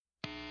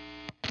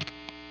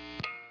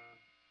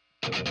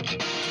I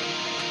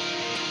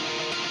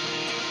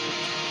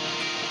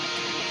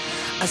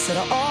said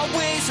I'll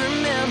always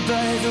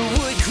remember the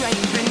wood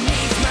grain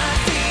beneath my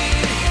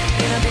feet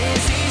in a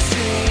busy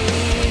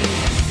street.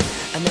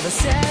 I never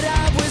said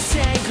I was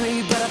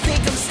angry, but I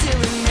think I'm still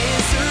in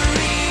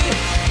misery.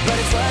 But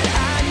it's what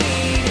I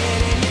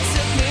needed, and it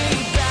took me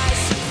by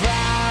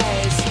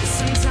surprise.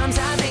 Sometimes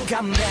I think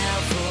I'm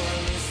down for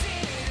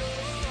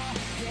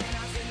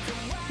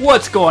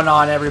What's going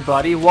on,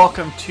 everybody?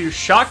 Welcome to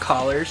Shot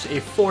Callers,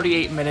 a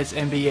 48 minutes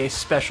NBA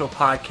special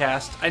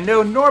podcast. I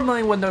know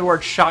normally when the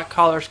word Shot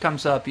Callers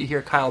comes up, you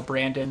hear Kyle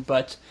Brandon,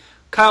 but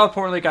Kyle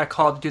apparently got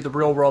called to do the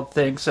real world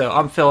thing, so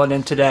I'm filling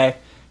in today.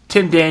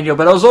 Tim Daniel,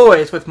 but as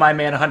always with my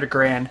man 100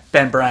 grand,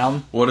 Ben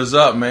Brown. What is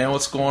up, man?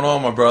 What's going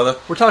on, my brother?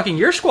 We're talking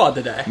your squad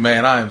today.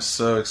 Man, I am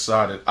so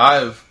excited.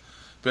 I've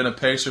been a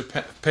Pacer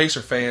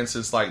fan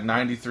since like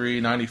 93,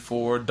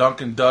 94.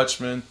 Duncan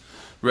Dutchman,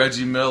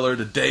 Reggie Miller,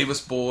 the Davis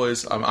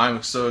boys.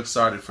 I'm so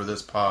excited for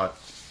this pod.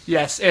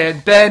 Yes,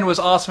 and Ben was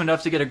awesome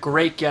enough to get a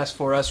great guest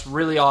for us.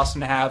 Really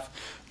awesome to have.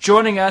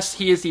 Joining us,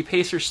 he is the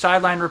Pacers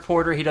sideline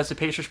reporter. He does the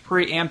Pacers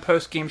pre- and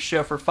post-game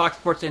show for Fox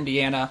Sports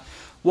Indiana.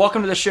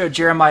 Welcome to the show,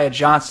 Jeremiah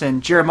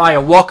Johnson.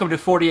 Jeremiah, welcome to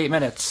 48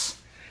 Minutes.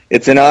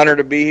 It's an honor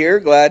to be here.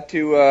 Glad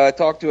to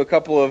talk to a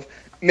couple of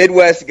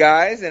Midwest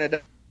guys and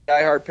a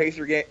diehard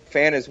Pacer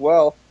fan as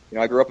well. You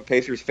know, I grew up a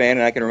Pacers fan,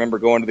 and I can remember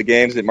going to the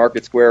games at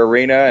Market Square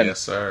Arena. And, yes,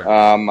 sir.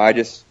 I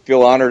just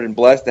feel honored and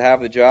blessed to have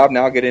the job.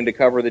 Now I get in to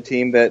cover the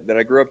team that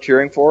I grew up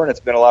cheering for, and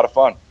it's been a lot of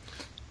fun.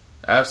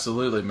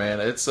 Absolutely, man.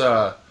 It's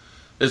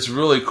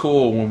really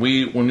cool when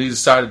we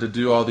decided to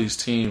do all these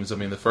teams. I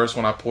mean, the first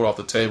one I pulled off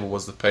the table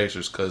was the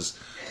Pacers because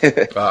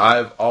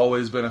I've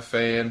always been a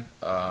fan.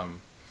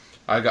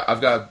 I've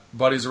got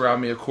buddies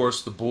around me. Of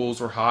course, the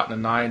Bulls were hot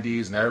in the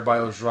 '90s, and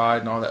everybody was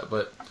riding all that,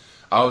 but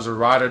I was a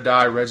ride or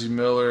die. Reggie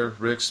Miller,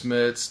 Rick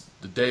Smits,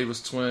 the Davis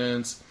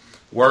twins,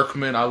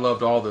 Workman. I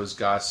loved all those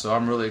guys, so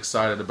I'm really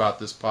excited about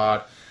this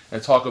pod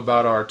and talk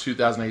about our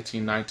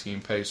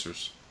 2018-19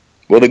 Pacers.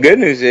 Well, the good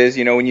news is,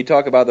 you know, when you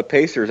talk about the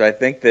Pacers, I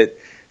think that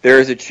there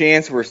is a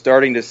chance we're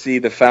starting to see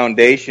the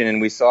foundation, and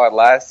we saw it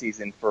last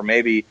season for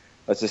maybe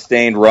a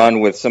sustained run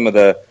with some of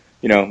the,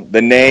 you know,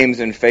 the names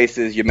and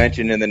faces you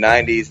mentioned in the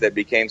 90s that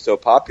became so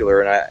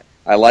popular. And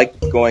I like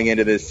going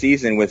into this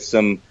season with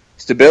some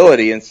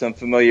stability and some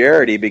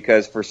familiarity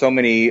because for so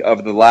many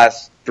of the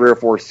last 3 or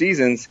 4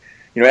 seasons,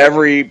 you know,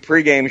 every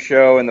pregame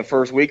show in the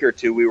first week or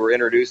two, we were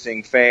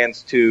introducing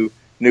fans to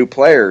new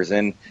players,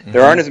 and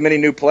there aren't as many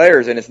new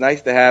players, and it's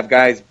nice to have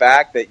guys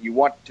back that you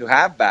want to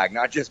have back,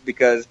 not just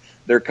because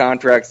their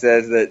contract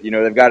says that, you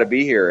know, they've got to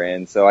be here.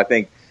 And so I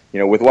think, you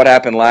know, with what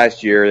happened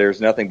last year, there's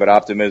nothing but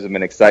optimism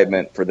and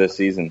excitement for this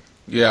season.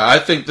 Yeah, I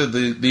think that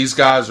these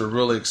guys are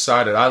really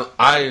excited.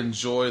 I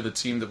enjoy the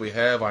team that we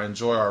have. I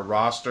enjoy our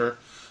roster.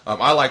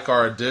 I like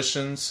our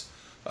additions.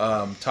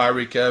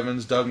 Tyreek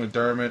Evans, Doug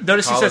McDermott.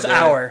 Notice he says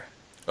our.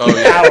 Oh,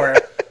 yeah. Our.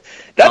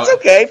 That's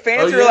okay.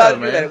 Fans are allowed to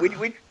man. do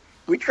that.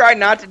 We try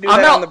not to do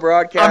that on the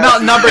broadcast. I'm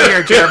outnumbered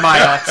here,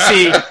 Jeremiah.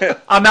 See,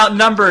 I'm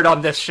outnumbered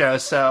on this show,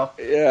 so.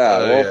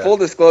 Yeah, full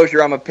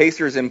disclosure, I'm a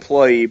Pacers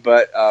employee,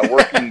 but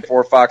working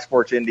for Fox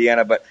Sports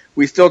Indiana. But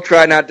we still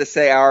try not to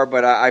say our,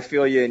 but I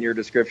feel you in your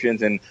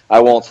descriptions, and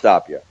I won't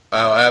stop you.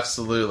 Oh,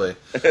 absolutely.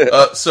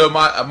 So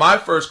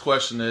my first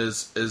question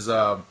is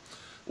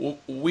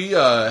we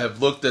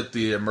have looked at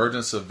the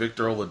emergence of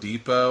Victor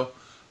Oladipo.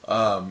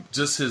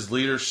 Just his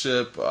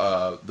leadership,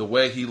 the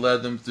way he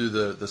led them through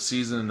the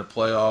season and the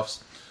playoffs.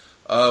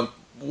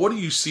 What do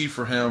you see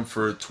for him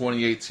for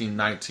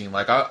 2018-19?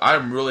 Like,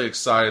 I'm really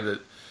excited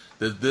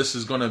that this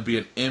is going to be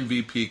an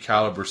MVP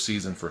caliber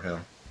season for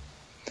him.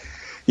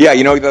 Yeah,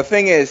 you know, the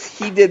thing is,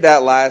 he did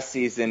that last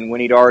season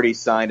when he'd already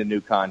signed a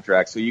new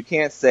contract. So you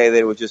can't say that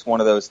it was just one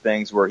of those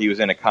things where he was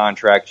in a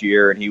contract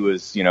year and he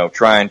was, you know,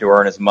 trying to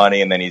earn his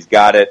money and then he's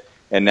got it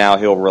and now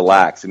he'll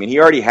relax. I mean, he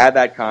already had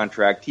that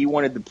contract. He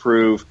wanted to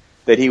prove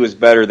that he was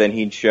better than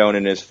he'd shown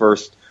in his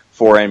first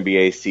 4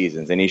 NBA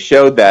seasons, and he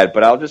showed that.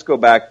 But I'll just go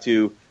back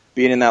to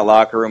being in that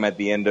locker room at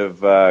the end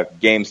of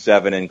Game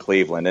 7 in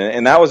Cleveland,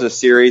 and that was a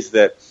series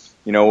that,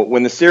 you know,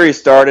 when the series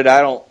started, I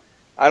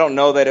don't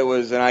know that it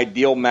was an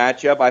ideal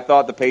matchup. I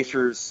thought the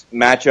Pacers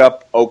match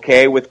up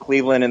okay with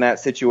Cleveland in that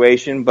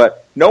situation,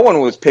 but no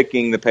one was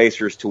picking the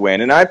Pacers to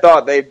win, and I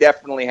thought they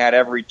definitely had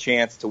every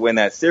chance to win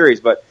that series,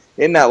 but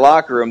in that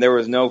locker room, there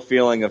was no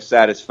feeling of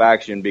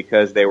satisfaction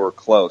because they were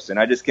close. And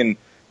I just can,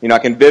 you know, I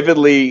can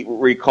vividly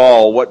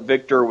recall what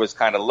Victor was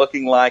kind of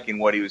looking like and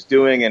what he was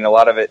doing, and a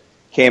lot of it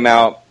came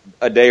out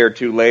a day or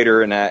two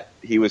later, and that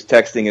he was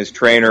texting his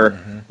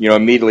trainer, you know,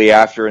 immediately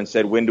after and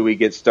said, when do we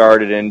get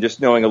started? And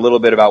just knowing a little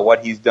bit about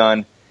what he's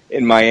done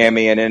in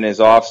Miami and in his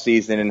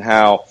offseason and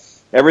how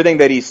everything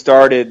that he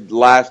started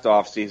last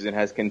offseason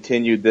has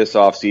continued this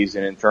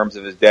offseason in terms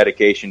of his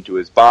dedication to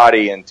his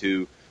body and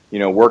to, you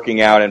know, working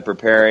out and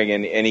preparing,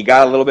 and he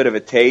got a little bit of a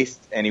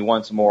taste, and he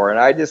wants more.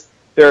 And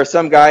there are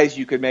some guys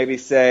you could maybe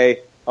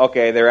say,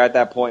 okay, they're at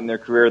that point in their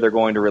career, they're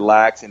going to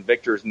relax, and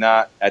Victor's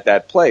not at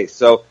that place.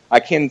 So I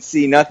can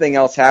see nothing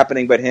else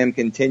happening but him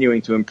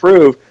continuing to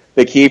improve.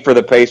 The key for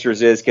the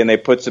Pacers is, can they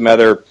put some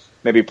other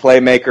maybe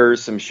playmakers,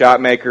 some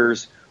shot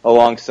makers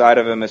alongside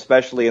of him,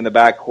 especially in the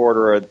backcourt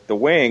or at the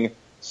wing,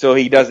 so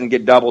he doesn't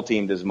get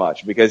double-teamed as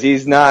much, because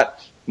he's not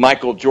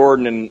Michael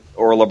Jordan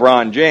or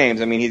LeBron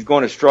James. I mean, he's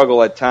going to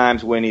struggle at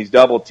times when he's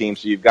double-teamed,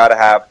 so you've got to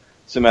have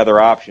some other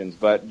options.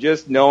 But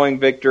just knowing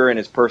Victor and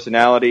his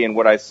personality and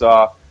what I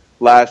saw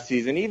last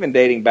season, even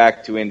dating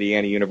back to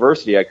Indiana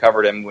University, I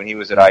covered him when he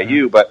was at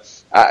IU,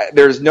 but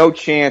there's no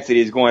chance that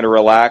he's going to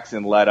relax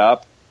and let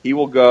up. He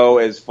will go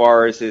as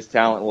far as his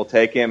talent will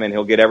take him, and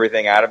he'll get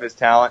everything out of his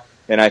talent,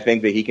 and I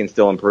think that he can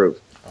still improve.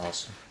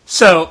 Awesome.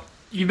 So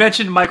you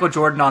mentioned Michael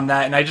Jordan on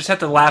that, and I just have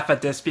to laugh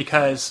at this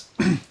because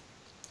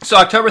so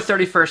October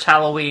 31st,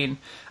 Halloween,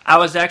 I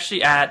was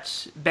actually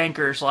at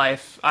Bankers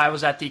Life. I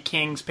was at the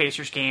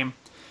Kings-Pacers game.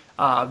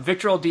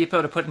 Victor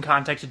Oladipo, to put in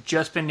context, had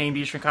just been named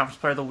Eastern Conference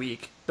Player of the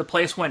Week. The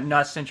place went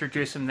nuts to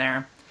introduce him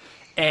there.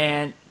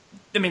 And,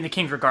 I mean, the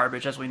Kings were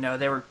garbage, as we know.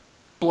 They were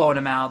blowing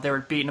him out. They were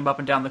beating him up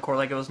and down the court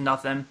like it was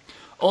nothing.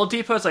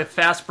 Oladipo's like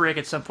fast break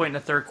at some point in the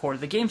third quarter.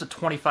 The game's a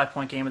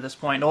 25-point game at this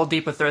point.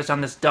 Oladipo throws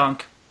down this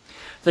dunk.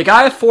 The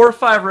guy 4 or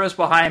 5 rows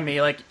behind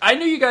me, like, I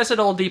knew you guys had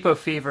Oladipo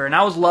fever, and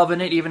I was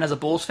loving it even as a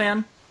Bulls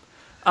fan.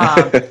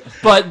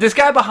 But this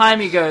guy behind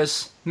me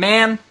goes,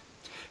 man,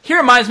 he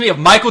reminds me of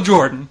Michael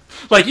Jordan.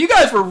 Like, you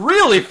guys were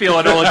really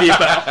feeling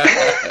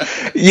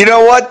Oladipo. You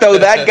know what, though?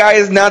 That guy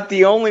is not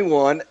the only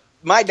one.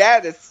 My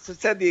dad has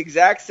said the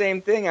exact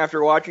same thing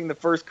after watching the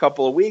first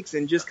couple of weeks,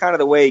 and just kind of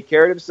the way he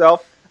carried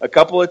himself. A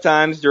couple of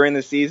times during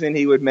the season,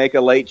 he would make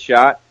a late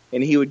shot,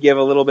 and he would give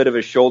a little bit of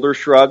a shoulder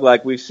shrug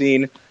like we've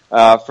seen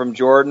from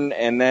Jordan.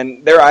 And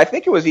then I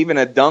think it was even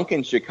a dunk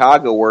in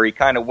Chicago where he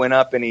kind of went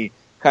up and he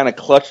kind of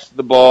clutched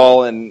the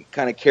ball and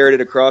kind of carried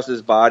it across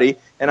his body.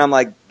 And I'm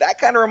like, that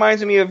kind of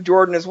reminds me of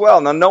Jordan as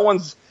well. Now, no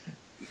one's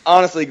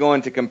honestly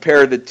going to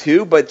compare the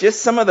two, but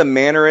just some of the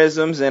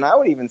mannerisms, and I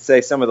would even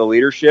say some of the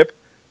leadership,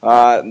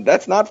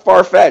 that's not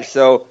far-fetched.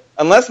 So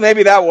unless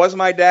maybe that was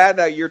my dad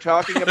that you're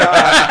talking about, I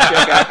have to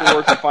check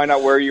afterwards to find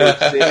out where you were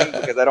sitting,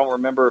 because I don't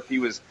remember if he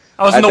was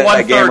in the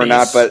that game or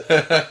not.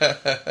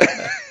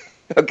 130s.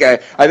 But okay,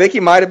 I think he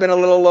might have been a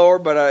little lower,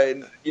 but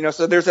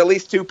so there's at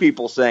least two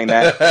people saying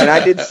that, and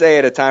I did say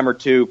it a time or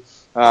two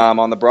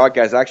on the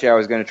broadcast. Actually, I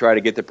was going to try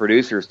to get the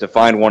producers to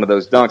find one of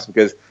those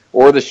dunks,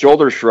 or the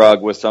shoulder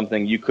shrug was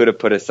something you could have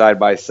put a side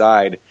by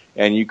side,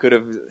 and you could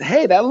have,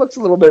 hey, that looks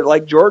a little bit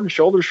like Jordan's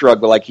shoulder shrug,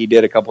 but like he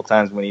did a couple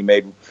times when he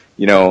made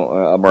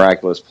a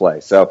miraculous play.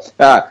 So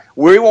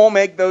we won't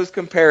make those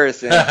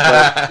comparisons,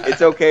 but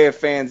it's okay if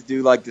fans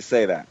do like to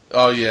say that.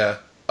 Oh yeah.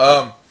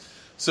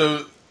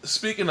 So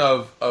speaking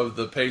of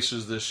the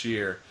Pacers this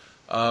year,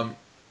 I'm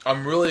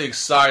really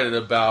excited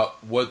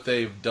about what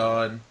they've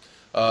done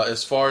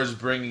as far as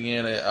bringing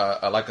in a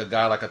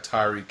guy like a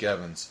Tyreke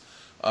Evans.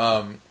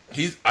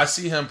 I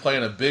see him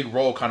playing a big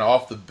role, kind of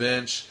off the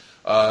bench,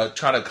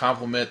 trying to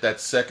complement that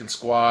second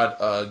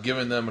squad,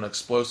 giving them an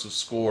explosive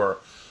score.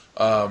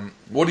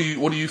 What do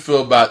you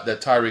feel about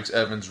that Tyreke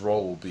Evans'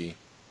 role will be?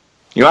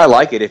 I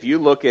like it. If you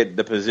look at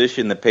the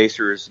position the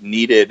Pacers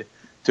needed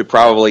to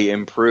probably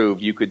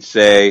improve, you could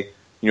say,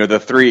 the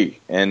three.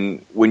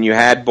 And when you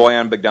had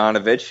Bojan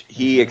Bogdanovic,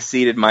 he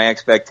exceeded my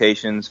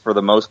expectations for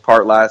the most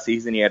part last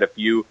season. He had a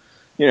few,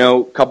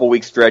 couple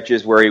week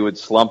stretches where he would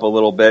slump a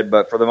little bit,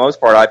 but for the most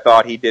part, I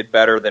thought he did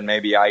better than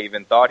maybe I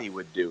even thought he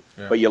would do.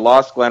 Yeah. But you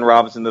lost Glenn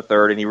Robinson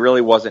III, and he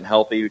really wasn't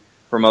healthy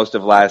for most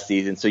of last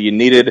season. So you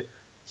needed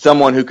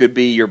someone who could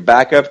be your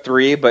backup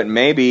three, but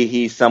maybe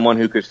he's someone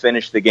who could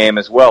finish the game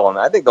as well. And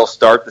I think they'll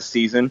start the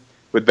season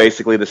with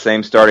basically the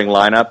same starting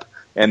lineup.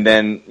 And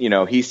then,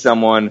 he's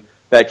someone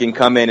that can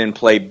come in and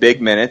play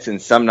big minutes,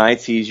 and some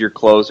nights he's your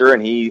closer,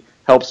 and he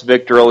helps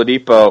Victor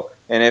Oladipo.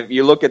 And if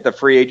you look at the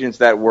free agents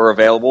that were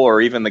available,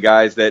 or even the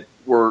guys that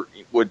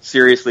would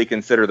seriously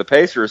consider the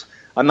Pacers,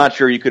 I'm not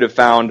sure you could have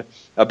found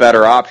a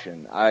better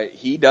option.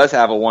 He does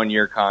have a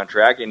 1-year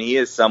contract, and he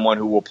is someone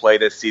who will play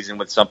this season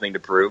with something to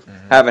prove.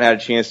 Mm-hmm. Haven't had a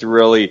chance to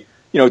really,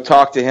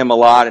 talk to him a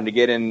lot and to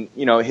get in,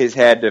 his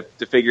head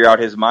to figure out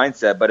his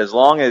mindset. But as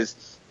long as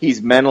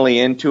he's mentally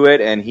into it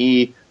and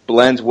he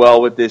blends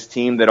well with this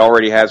team that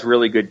already has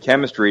really good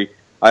chemistry,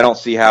 I don't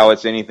see how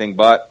it's anything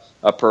but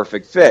a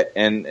perfect fit.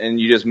 And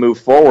you just move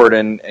forward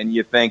and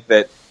you think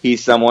that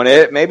he's someone,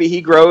 maybe he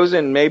grows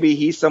and maybe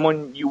he's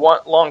someone you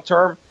want long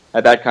term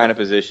at that kind of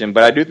position.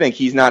 But I do think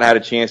he's not had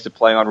a chance to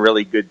play on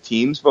really good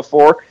teams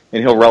before,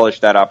 and he'll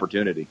relish that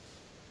opportunity.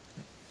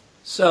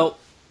 So,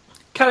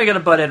 kind of going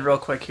to butt in real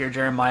quick here,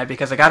 Jeremiah,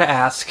 because I got to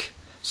ask.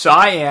 So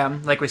I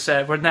am, like we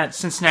said, we're in that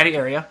Cincinnati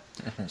area.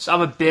 So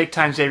I'm a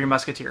big-time Xavier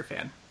Musketeer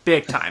fan.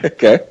 Big time.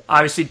 Okay.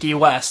 Obviously, D.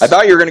 West. I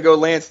thought you were going to go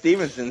Lance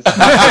Stevenson's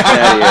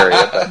Cincinnati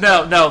area.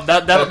 No,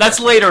 that's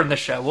later in the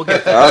show. We'll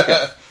get there.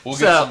 Okay. We'll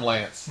get some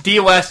Lance. D.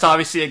 West,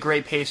 obviously a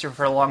great Pacer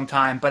for a long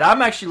time, but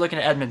I'm actually looking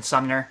at Edmund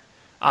Sumner.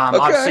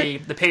 Obviously,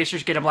 the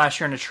Pacers get him last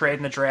year in a trade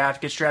in the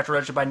draft. Gets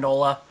drafted by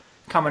NOLA,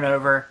 coming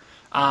over.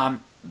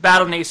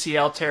 battled an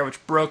ACL tear,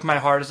 which broke my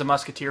heart as a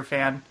Musketeer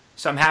fan.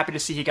 So I'm happy to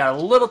see he got a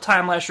little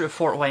time last year at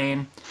Fort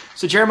Wayne.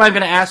 So Jeremiah, I'm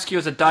going to ask you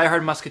as a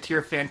diehard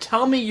Musketeer fan,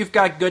 tell me you've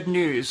got good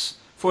news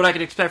for what I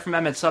can expect from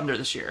Edmond Sumner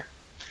this year.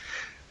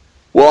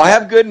 Well, I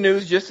have good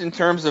news just in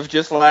terms of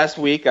just last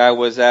week. I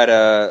was at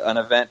an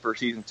event for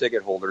season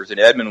ticket holders, and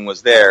Edmond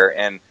was there.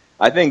 And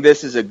I think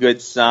this is a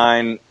good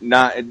sign.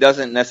 It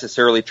doesn't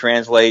necessarily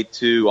translate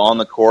to on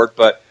the court,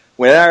 but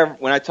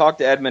when I talked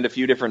to Edmond a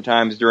few different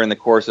times during the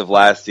course of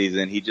last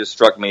season, he just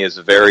struck me as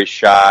a very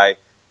shy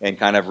and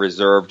kind of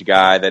reserved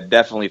guy that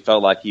definitely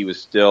felt like he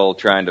was still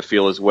trying to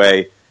feel his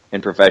way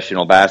in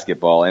professional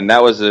basketball. And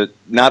that was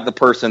not the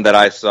person that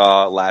I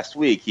saw last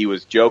week. He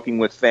was joking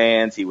with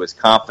fans. He was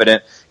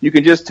confident. You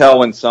can just tell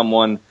when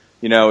someone,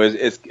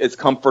 is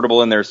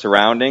comfortable in their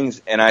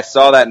surroundings. And I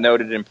saw that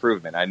noted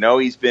improvement. I know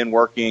he's been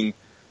working,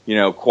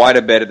 quite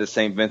a bit at the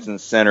St.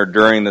 Vincent Center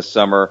during the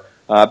summer.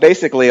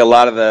 Basically, a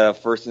lot of the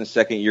first and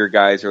second year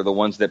guys are the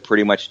ones that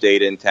pretty much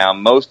stayed in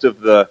town. Most of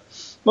the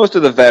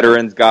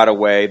veterans got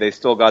away. They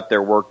still got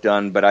their work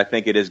done, but I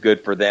think it is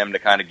good for them to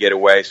kind of get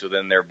away so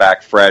then they're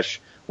back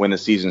fresh when the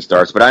season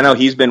starts. But I know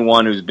he's been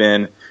one who's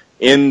been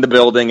in the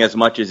building as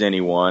much as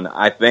anyone.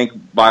 I think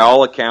by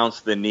all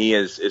accounts the knee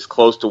is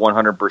close to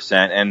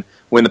 100%. And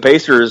when the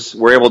Pacers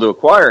were able to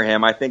acquire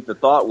him, I think the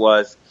thought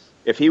was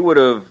if he would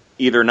have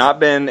either not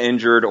been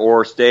injured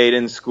or stayed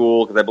in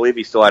school, because I believe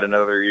he still had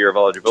another year of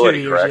eligibility,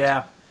 2 years, correct?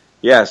 Yeah.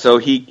 Yeah,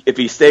 so if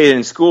he stayed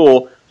in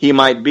school, he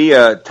might be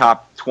a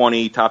top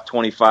 20, top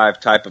 25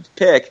 type of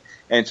pick,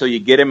 and so you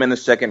get him in the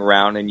second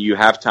round and you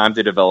have time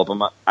to develop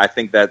him. I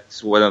think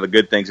that's one of the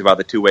good things about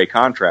the two-way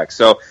contract.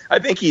 So I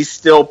think he's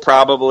still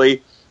on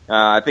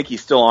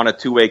a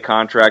two-way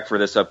contract for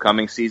this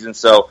upcoming season,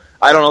 so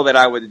I don't know that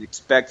I would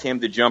expect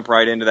him to jump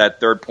right into that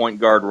third point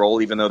guard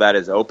role, even though that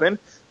is open.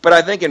 But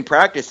I think in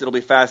practice it'll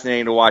be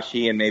fascinating to watch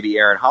he and maybe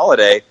Aaron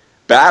Holiday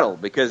battle,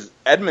 because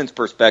Edmond's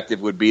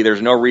perspective would be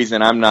there's no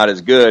reason I'm not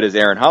as good as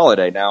Aaron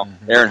Holiday. Now,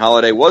 Aaron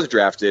Holiday was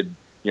drafted,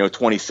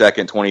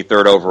 22nd,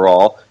 23rd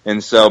overall,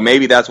 and so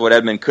maybe that's what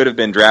Edmond could have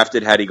been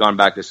drafted had he gone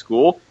back to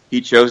school.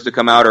 He chose to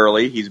come out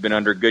early. He's been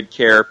under good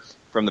care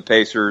from the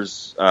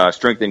Pacers'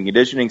 strength and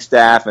conditioning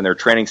staff, and their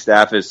training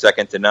staff is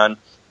second to none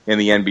in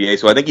the NBA.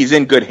 So I think he's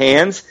in good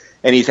hands,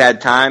 and he's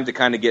had time to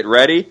kind of get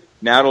ready.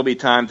 Now it'll be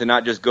time to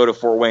not just go to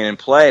Fort Wayne and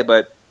play,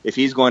 but if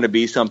he's going to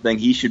be something,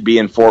 he should be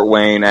in Fort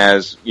Wayne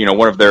as,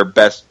 one of their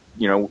best,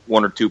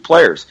 one or two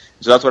players.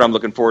 So that's what I'm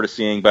looking forward to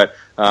seeing. But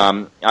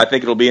I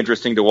think it'll be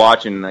interesting to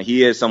watch, and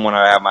he is someone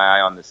I have my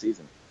eye on this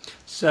season.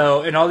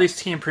 So in all these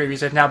team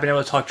previews, I've now been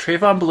able to talk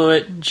Trayvon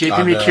Blewett,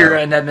 JP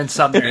McCura, and Edmond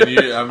Sumner.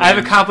 I've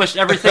accomplished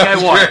everything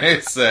I want.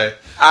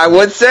 I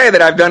would say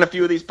that I've done a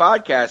few of these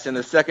podcasts, and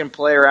the second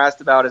player asked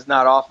about is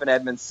not often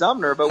Edmond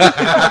Sumner, but we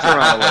can bounce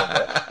around a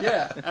little bit.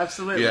 Yeah,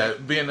 absolutely. Yeah,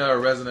 being a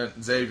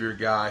resident Xavier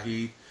guy,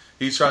 he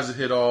tries to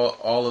hit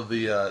all of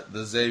the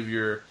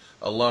Xavier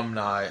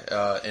alumni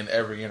in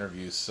every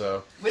interview.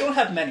 So we don't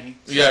have many.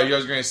 So. Yeah, I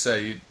was going to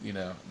say,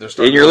 they're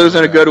starting. And you're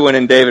losing a good one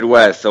in David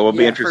West, so it'll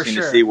be interesting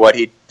to see what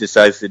he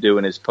decides to do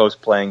in his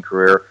post-playing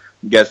career.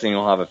 I'm guessing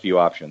he'll have a few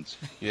options.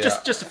 Yeah.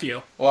 Just a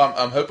few. Well,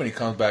 I'm hoping he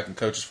comes back and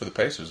coaches for the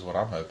Pacers is what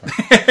I'm hoping.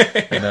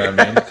 You know what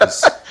I mean?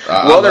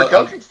 Their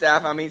coaching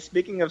staff,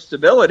 speaking of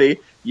stability,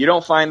 you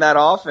don't find that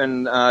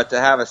often to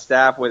have a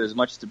staff with as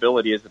much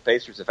stability as the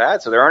Pacers have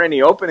had. So there aren't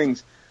any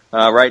openings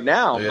right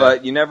now,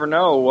 but you never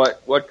know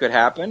what could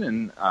happen.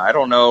 And I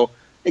don't know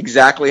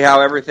exactly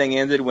how everything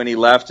ended when he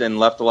left a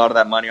lot of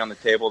that money on the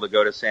table to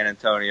go to San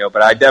Antonio.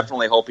 But I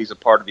definitely hope he's a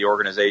part of the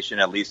organization,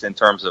 at least in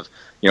terms of,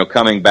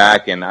 coming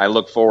back. And I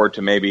look forward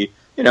to maybe,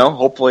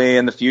 hopefully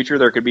in the future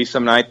there could be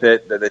some night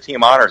that the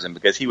team honors him,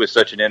 because he was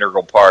such an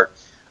integral part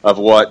of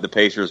what the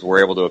Pacers were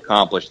able to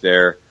accomplish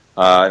there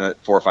 4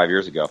 or 5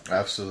 years ago.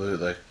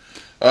 Absolutely.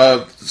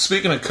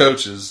 Speaking of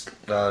coaches,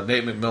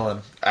 Nate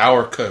McMillan,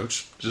 our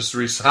coach, just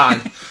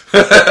resigned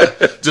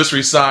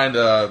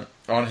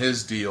on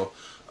his deal.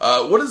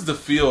 What is the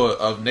feel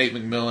of Nate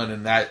McMillan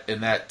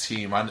in that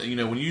team? When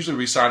you usually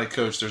resign a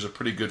coach, there's a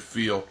pretty good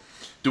feel.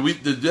 Do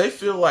they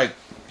feel like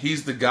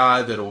he's the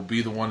guy that will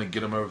be the one to get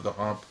them over the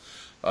hump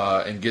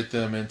and get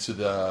them into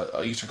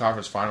the Eastern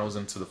Conference Finals,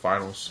 into the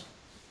finals?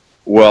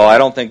 Well, I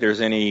don't think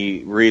there's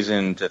any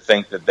reason to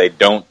think that they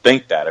don't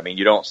think that.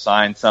 You don't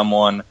sign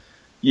someone.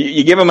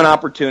 You give him an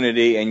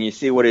opportunity and you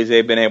see what he's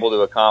been able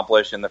to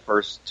accomplish in the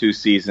first 2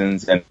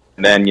 seasons, and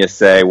then you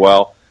say,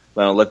 well,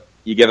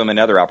 you give him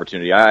another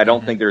opportunity. I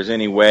don't think there's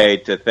any way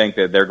to think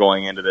that they're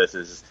going into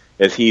this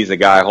as he's a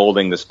guy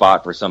holding the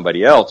spot for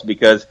somebody else,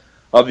 because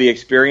of the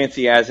experience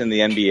he has in the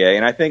NBA.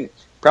 And I think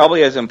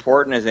probably as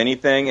important as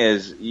anything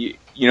is,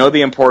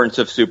 the importance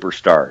of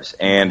superstars.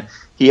 And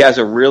he has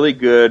a really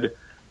good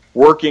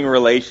working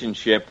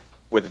relationship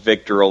with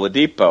Victor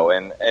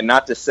Oladipo. And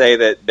not to say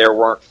that there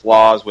weren't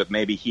flaws with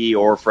maybe he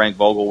or Frank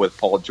Vogel with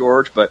Paul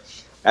George, but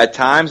at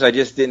times I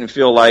just didn't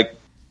feel like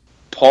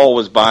Paul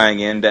was buying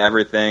into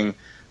everything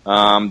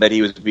that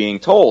he was being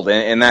told.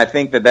 And I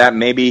think that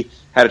maybe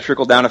had a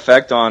trickle-down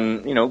effect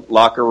on,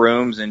 locker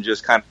rooms and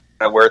just kind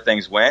of where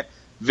things went.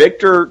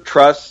 Victor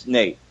trusts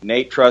Nate.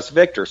 Nate trusts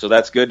Victor. So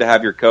that's good to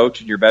have your coach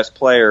and your best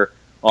player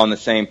on the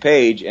same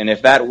page. And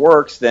if that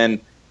works,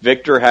 then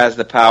Victor has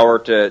the power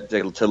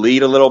to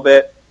lead a little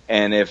bit.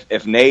 And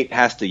if Nate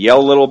has to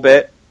yell a little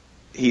bit,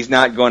 he's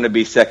not going to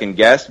be second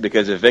guessed,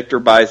 because if Victor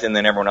buys in,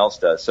 then everyone else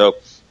does. So,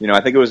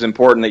 I think it was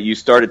important that you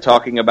started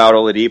talking about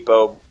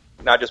Oladipo,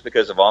 not just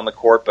because of on the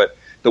court, but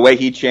the way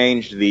he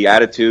changed the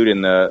attitude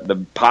and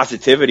the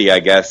positivity, I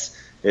guess,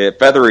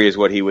 feathery is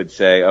what he would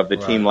say, of the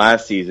team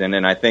last season.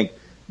 And I think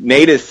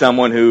Nate is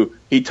someone who,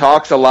 he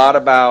talks a lot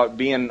about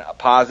being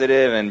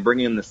positive and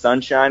bringing the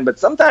sunshine, but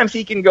sometimes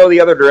he can go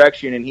the other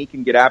direction and he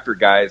can get after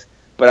guys,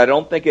 but I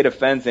don't think it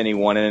offends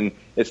anyone, and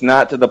it's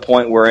not to the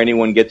point where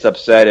anyone gets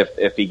upset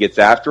if he gets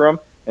after them.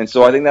 And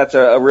so I think that's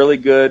a really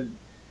good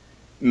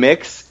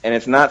mix, and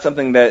it's not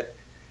something that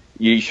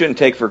you shouldn't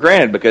take for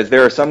granted, because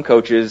there are some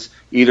coaches,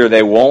 either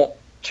they won't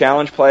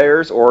challenge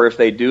players, or if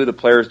they do, the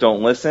players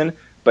don't listen.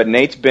 But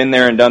Nate's been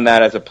there and done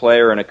that as a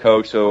player and a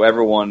coach, so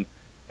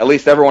at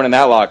least everyone in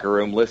that locker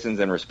room listens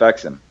and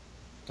respects him.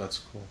 That's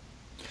cool.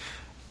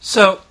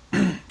 So,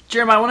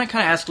 Jeremiah, I want to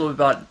kind of ask a little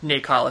bit about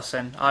Nate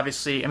Collison.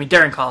 Obviously,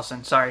 Darren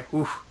Collison, sorry.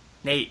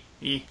 Nate,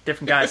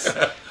 different guys.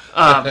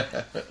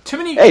 Too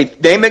many. Hey,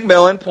 Nate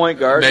McMillan, point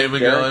guard. Nate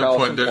McMillan,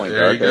 point guard.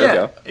 There you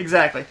go.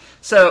 Exactly.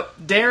 So,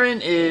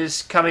 Darren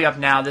is coming up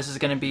now. This is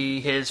going to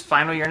be his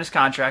final year in his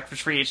contract, for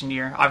his free agent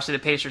year. Obviously, the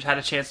Pacers had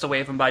a chance to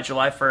waive him by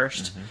July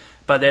 1st,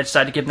 but they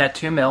decided to give him that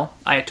 $2 million.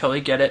 I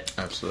totally get it.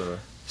 Absolutely.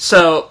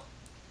 So,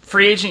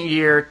 free agent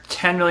year,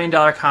 $10 million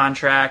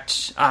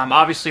contract.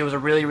 Obviously, was a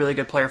really, really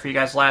good player for you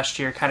guys last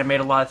year. Kind of made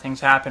a lot of things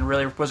happen.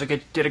 Really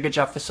did a good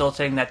job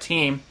facilitating that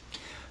team.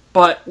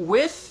 But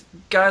with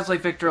guys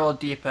like Victor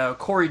Oladipo,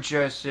 Corey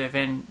Joseph,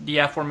 and the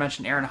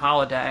aforementioned Aaron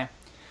Holiday,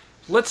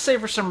 let's say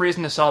for some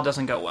reason this all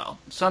doesn't go well.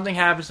 Something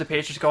happens, the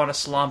Pacers go on a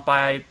slump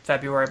by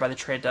February, by the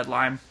trade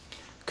deadline.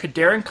 Could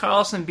Darren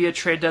Collison be a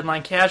trade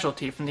deadline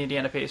casualty from the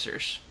Indiana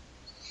Pacers?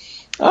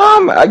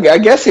 I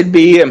guess it'd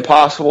be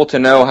impossible to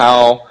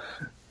know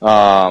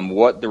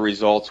what the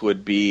results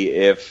would be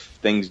if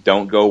things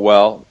don't go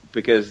well,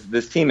 because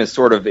this team is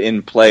sort of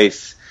in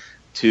place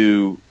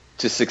to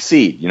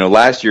succeed.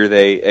 Last year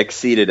they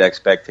exceeded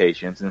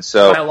expectations, and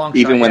so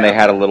even when they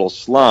had a little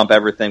slump,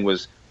 everything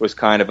was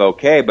kind of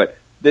okay. But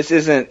this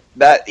isn't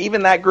that.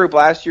 Even that group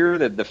last year,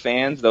 the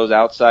fans, those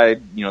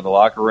outside, the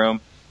locker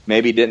room,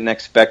 maybe didn't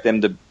expect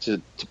them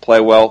to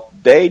play well.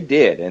 They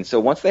did, and so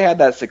once they had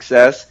that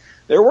success,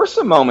 there were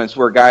some moments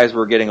where guys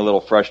were getting a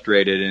little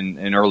frustrated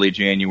in early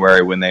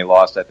January when they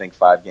lost, I think,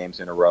 5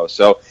 games in a row.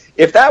 So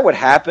if that would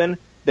happen,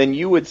 then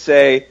you would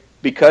say,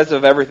 because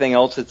of everything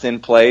else that's in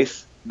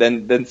place,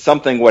 then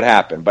something would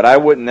happen. But I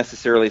wouldn't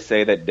necessarily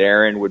say that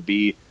Darren would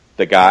be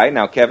the guy.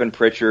 Now, Kevin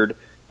Pritchard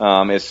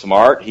is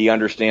smart. He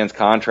understands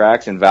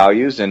contracts and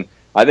values, and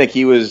I think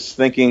he was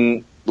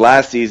thinking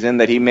last season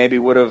that he maybe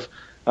would have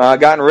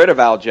gotten rid of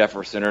Al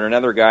Jefferson or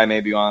another guy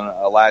maybe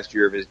on last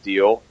year of his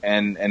deal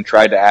and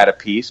tried to add a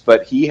piece.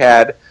 But he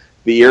had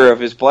the ear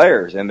of his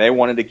players, and they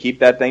wanted to keep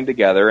that thing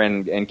together,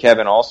 and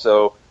Kevin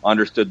also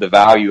understood the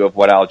value of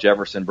what Al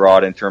Jefferson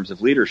brought in terms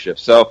of leadership.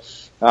 So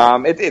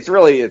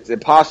it's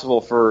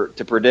impossible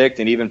to predict,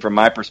 and even from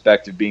my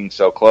perspective being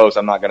so close,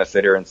 I'm not going to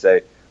sit here and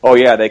say, oh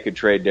yeah, they could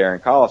trade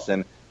Darren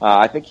Collison.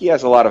 I think he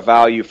has a lot of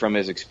value from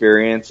his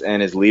experience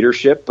and his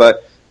leadership,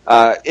 but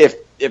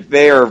if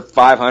they are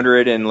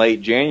 500 in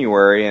late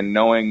January, and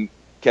knowing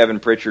Kevin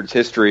Pritchard's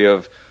history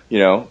of,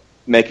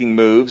 making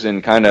moves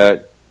and kind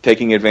of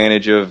taking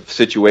advantage of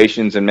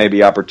situations and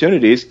maybe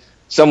opportunities,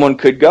 someone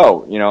could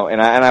go,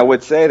 and I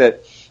would say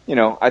that,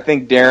 I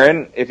think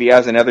Darren, if he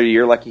has another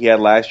year like he had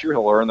last year,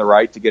 he'll earn the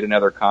right to get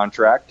another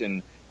contract,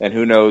 and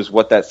who knows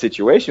what that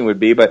situation would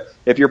be. But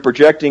if you're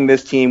projecting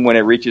this team when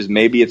it reaches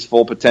maybe its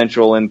full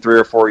potential in 3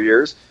 or 4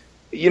 years,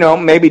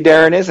 maybe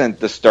Darren isn't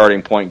the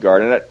starting point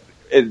guard,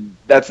 and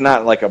that's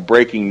not like a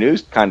breaking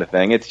news kind of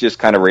thing. It's just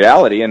kind of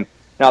reality, and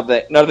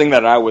nothing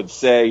that I would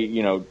say,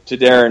 to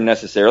Darren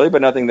necessarily,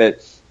 but nothing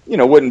that,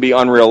 wouldn't be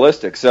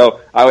unrealistic.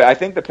 So I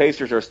think the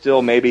Pacers are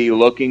still maybe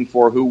looking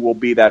for who will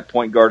be that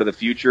point guard of the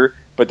future,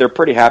 but they're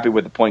pretty happy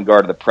with the point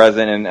guard of the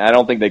present, and I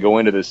don't think they go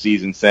into the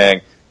season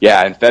saying,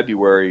 yeah, in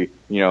February,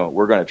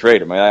 we're going to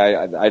trade him.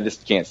 I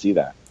just can't see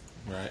that.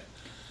 Right.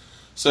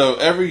 So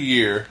every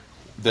year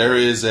there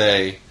is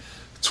a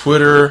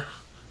Twitter,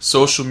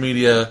 social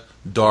media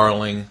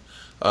darling,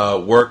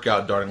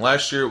 workout darling.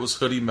 Last year it was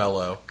Hoodie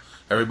Mello.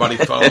 Everybody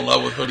fell in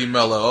love with Hoodie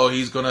Mello. Oh,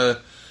 he's gonna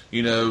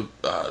take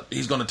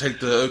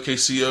the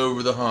OKC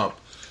over the hump.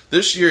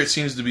 This year it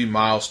seems to be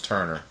Miles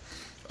Turner.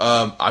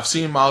 I've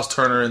seen Miles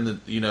Turner in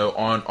the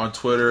on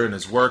Twitter and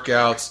his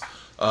workouts,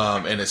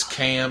 and his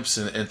camps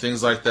and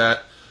things like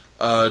that.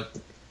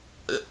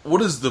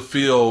 What is the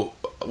feel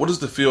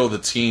of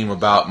the team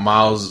about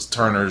Miles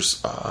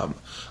Turner's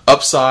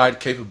upside,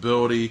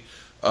 capability,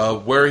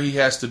 where he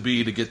has to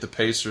be to get the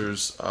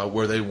Pacers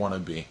where they want to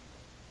be?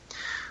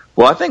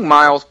 Well, I think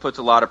Miles puts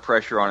a lot of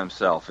pressure on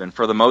himself, and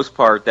for the most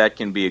part, that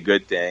can be a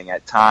good thing.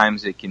 At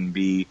times, it can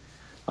be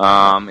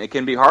it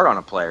can be hard on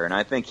a player. And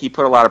I think he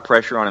put a lot of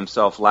pressure on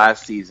himself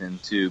last season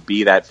to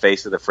be that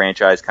face of the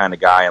franchise kind of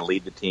guy and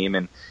lead the team.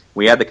 And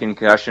we had the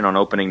concussion on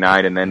opening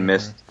night and then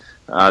missed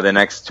the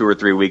next 2 or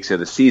 3 weeks of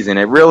the season.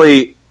 It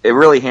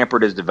really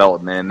hampered his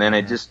development. And then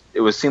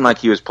it seemed like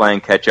he was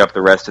playing catch up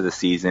the rest of the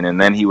season. And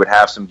then he would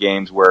have some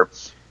games where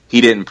he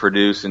didn't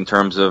produce in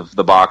terms of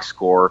the box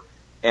score.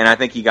 And I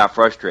think he got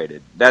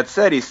frustrated. That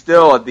said, he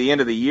still, at the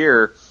end of the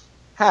year,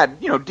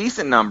 had,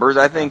 decent numbers.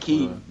 I think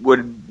he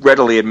would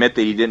readily admit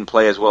that he didn't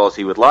play as well as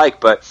he would like,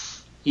 but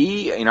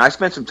I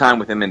spent some time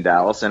with him in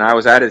Dallas, and I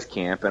was at his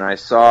camp, and I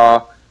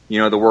saw, the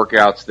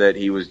workouts that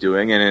he was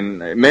doing,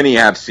 and many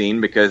have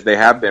seen because they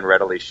have been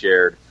readily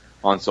shared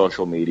on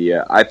social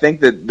media. I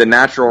think that the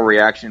natural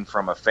reaction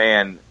from a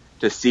fan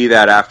to see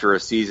that after a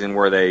season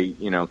where they,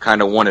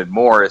 kind of wanted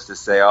more is to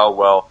say, oh,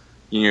 well,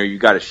 you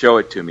got to show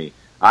it to me.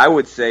 I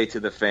would say to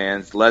the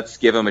fans, let's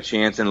give him a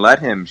chance and let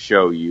him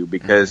show you,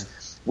 because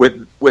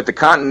with the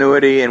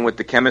continuity and with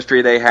the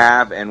chemistry they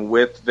have, and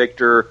with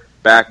Victor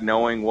back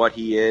knowing what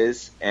he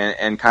is,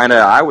 and kind of,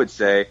 I would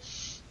say,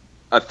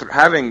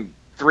 having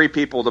 3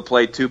 people to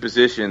play 2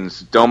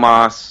 positions,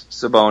 Domas,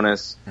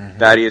 Sabonis,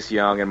 Thaddeus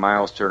Young, and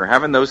Miles Turner,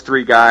 having those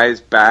 3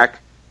 guys back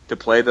to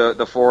play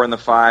the 4 and the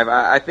 5,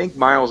 I think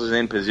Miles is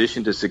in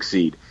position to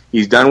succeed.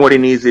 He's done what he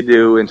needs to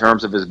do in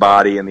terms of his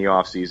body in the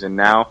offseason.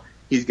 Now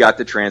he's got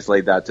to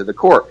translate that to the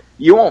court.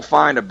 You won't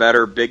find a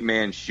better big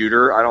man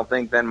shooter, I don't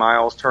think, than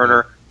Miles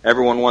Turner.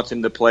 Everyone wants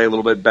him to play a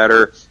little bit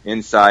better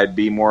inside,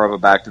 be more of a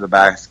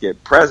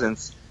back-to-the-basket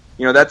presence.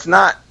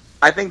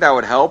 I think that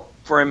would help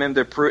for him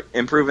to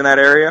improve in that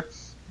area,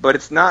 but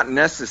it's not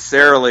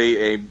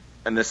necessarily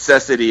a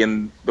necessity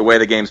in the way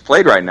the game's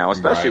played right now,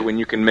 especially when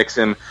you can mix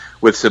him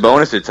with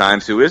Sabonis at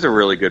times, who is a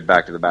really good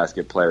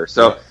back-to-the-basket player.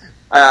 So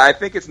I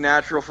think it's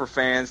natural for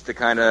fans to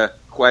kind of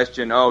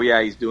question, oh,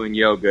 yeah, he's doing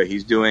yoga,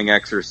 he's doing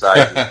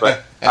exercises.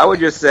 But I would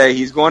just say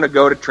he's going to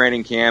go to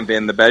training camp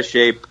in the best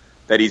shape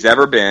that he's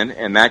ever been,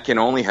 and that can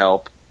only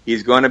help.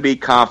 He's going to be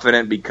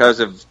confident because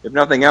of, if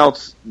nothing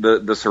else,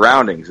 the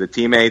surroundings, the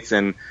teammates,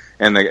 and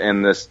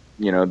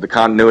the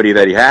continuity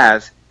that he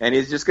has, and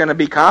he's just going to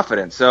be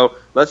confident. So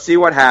let's see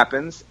what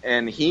happens,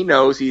 and he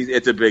knows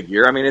it's a big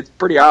year. I mean, it's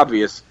pretty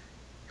obvious.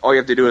 All you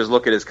have to do is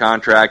look at his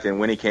contract and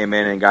when he came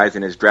in, and guys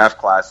in his draft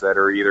class that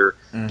are either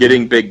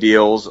getting big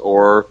deals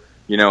or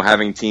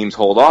having teams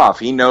hold off.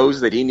 He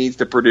knows that he needs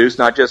to produce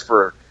not just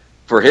for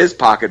his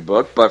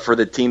pocketbook, but for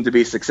the team to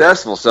be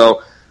successful.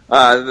 So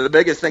the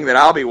biggest thing that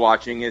I'll be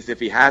watching is if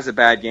he has a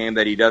bad game,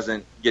 that he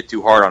doesn't get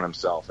too hard on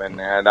himself, and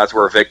that's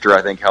where Victor,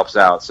 I think, helps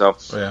out. So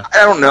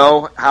I don't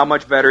know how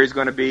much better he's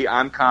going to be.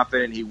 I'm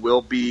confident he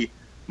will be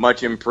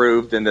much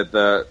improved, and that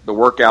the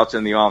workouts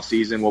in the off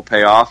season will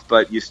pay off,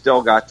 but you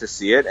still got to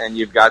see it, and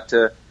you've got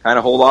to kind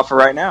of hold off for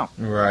right now.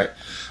 Right.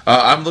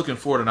 I'm looking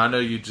forward, and I know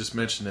you just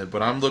mentioned it,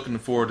 but I'm looking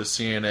forward to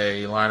seeing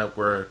a lineup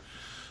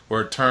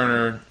where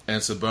Turner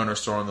and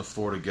Sabonis are on the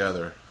floor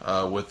together,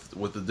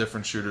 with the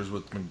different shooters,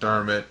 with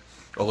McDermott,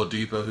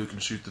 Oladipo, who can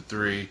shoot the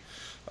 3,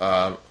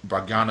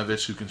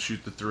 Bogdanovic, who can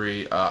shoot the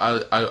 3.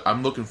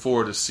 I'm looking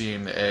forward to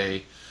seeing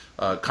a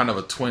kind of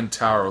a twin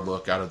tower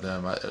look out of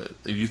them.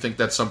 Do you think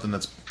that's something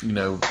that's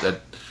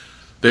that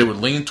they would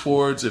lean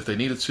towards if they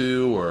needed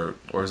to,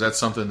 or is that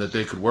something that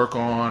they could work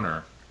on?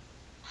 Or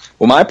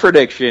well, my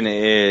prediction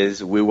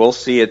is we will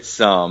see it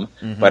some,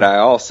 but I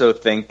also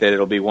think that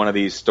it'll be one of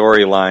these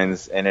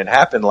storylines, and it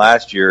happened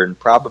last year, and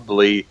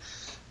probably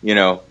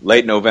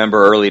late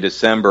November, early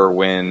December,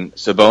 when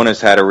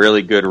Sabonis had a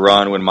really good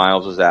run when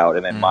Miles was out,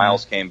 and then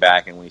Miles came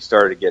back, and when he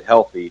started to get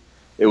healthy,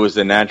 it was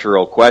the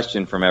natural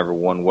question from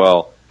everyone,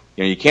 well,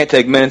 you can't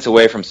take minutes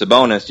away from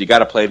Sabonis, you got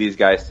to play these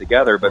guys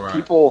together, but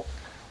people,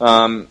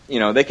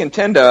 they can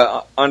tend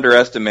to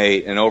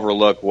underestimate and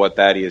overlook what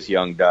Thaddeus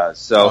Young does.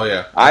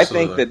 So I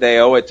think that they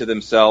owe it to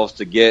themselves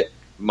to get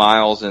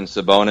Miles and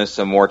Sabonis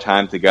some more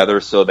time together,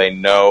 so they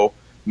know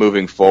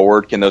moving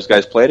forward, can those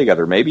guys play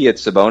together? Maybe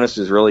it's Sabonis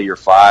is really your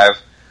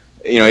 5.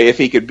 If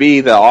he could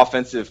be the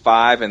offensive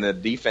 5 and the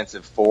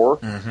defensive 4,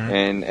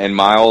 and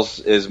Miles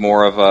is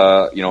more of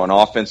an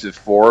offensive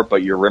 4,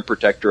 but your rim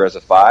protector as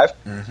a 5.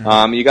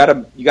 You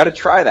gotta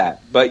try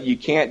that, but you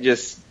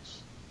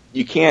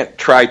can't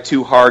try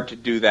too hard to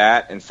do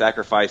that and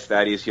sacrifice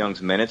Thaddeus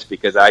Young's minutes,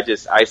 because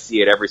I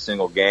see it every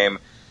single game,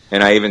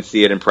 and I even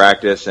see it in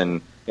practice,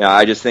 and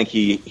I just think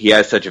he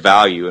has such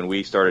value, and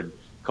we started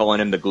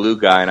calling him the glue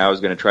guy, and I was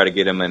going to try to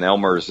get him an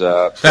Elmer's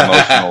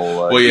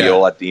promotional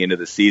deal at the end of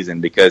the season,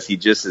 because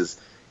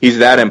he's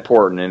that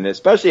important, and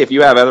especially if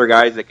you have other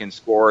guys that can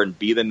score and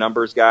be the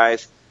numbers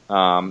guys.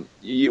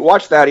 You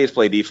watch Thaddeus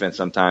play defense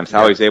sometimes,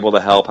 how he's able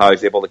to help, how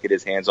he's able to get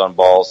his hands on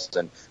balls,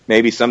 and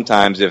maybe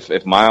sometimes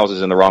if Miles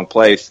is in the wrong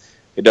place,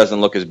 it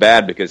doesn't look as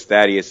bad because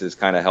Thaddeus is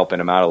kind of helping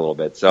him out a little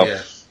bit. So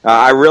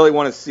I really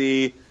want to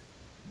see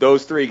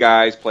those 3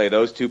 guys play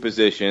those 2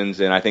 positions,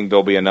 and I think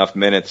there'll be enough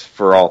minutes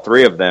for all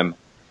 3 of them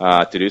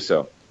to do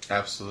so.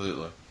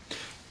 Absolutely.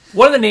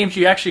 One of the names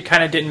you actually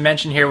kind of didn't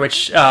mention here,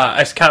 which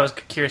I kind of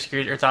was curious to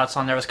hear your thoughts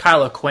on there, was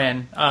Kyle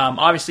O'Quinn.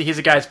 Obviously, he's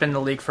a guy that's been in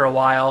the league for a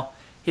while.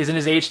 He's in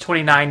his age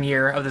 29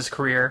 year of his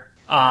career.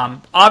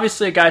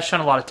 Obviously, a guy's shown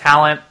a lot of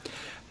talent,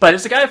 but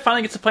it's a guy that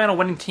finally gets to play on a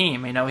winning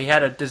team. You know, he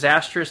had a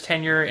disastrous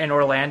tenure in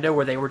Orlando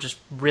where they were just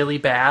really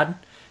bad.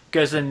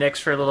 Goes to the Knicks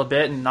for a little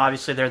bit, and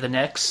obviously they're the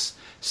Knicks.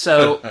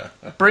 So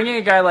bringing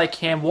a guy like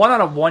him, one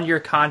on a 1-year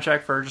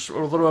contract for just a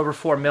little over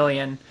 $4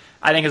 million,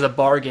 I think is a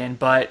bargain.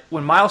 But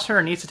when Miles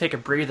Turner needs to take a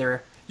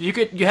breather, you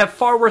have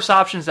far worse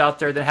options out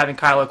there than having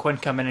Kyle O'Quinn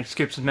come in and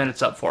scoop some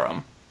minutes up for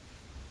him.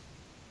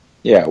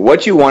 Yeah,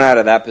 what you want out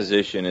of that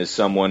position is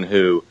someone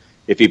who,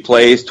 if he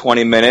plays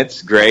 20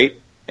 minutes,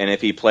 great. And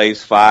if he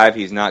plays 5,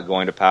 he's not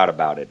going to pout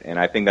about it. And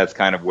I think that's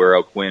kind of where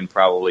O'Quinn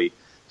probably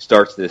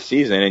starts this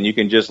season. And you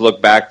can just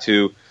look back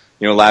to,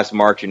 last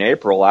March and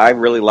April. I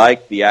really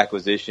liked the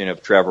acquisition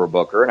of Trevor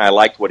Booker, and I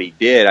liked what he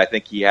did. I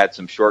think he had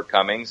some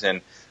shortcomings, and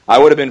I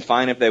would have been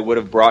fine if they would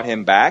have brought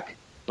him back.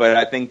 But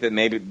I think that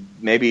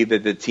maybe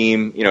that the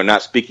team,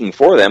 not speaking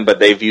for them, but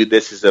they viewed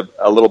this as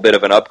a little bit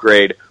of an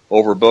upgrade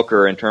over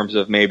Booker in terms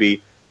of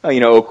maybe,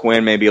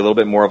 O'Quinn, maybe a little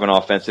bit more of an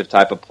offensive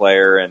type of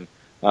player, and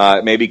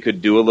maybe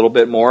could do a little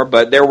bit more.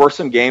 But there were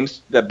some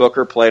games that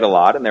Booker played a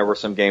lot, and there were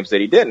some games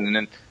that he didn't.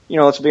 And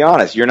let's be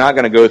honest, you're not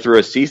going to go through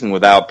a season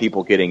without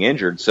people getting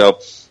injured. So,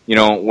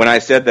 when I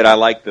said that I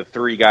like the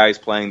 3 guys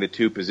playing the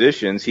 2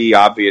 positions, he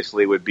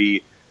obviously would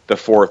be the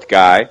 4th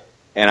guy.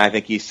 And I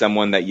think he's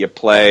someone that you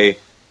play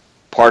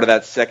part of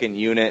that second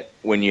unit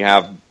when you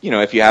have,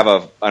 if you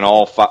have an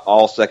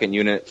all second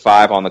unit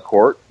 5 on the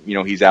court,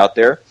 he's out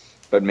there.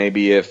 But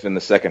maybe if in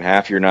the second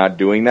half you're not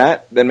doing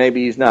that, then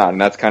maybe he's not.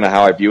 And that's kind of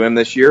how I view him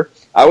this year.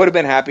 I would have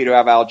been happy to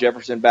have Al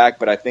Jefferson back,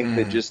 but I think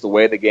that just the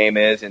way the game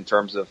is in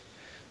terms of,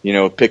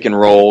 pick and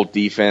roll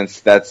defense,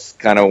 that's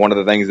kind of one of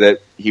the things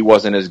that he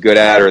wasn't as good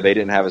at, or they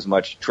didn't have as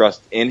much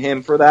trust in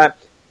him for that.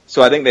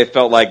 So I think they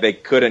felt like they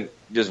couldn't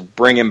just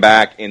bring him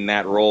back in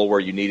that role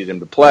where you needed him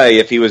to play.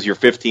 If he was your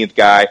 15th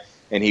guy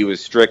and he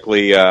was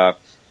strictly, a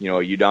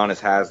Udonis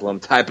Haslem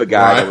type of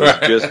guy that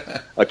was just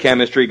a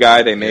chemistry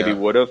guy, they maybe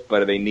would have,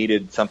 but they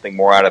needed something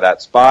more out of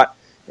that spot.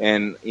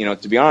 And,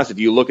 to be honest, if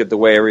you look at the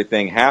way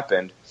everything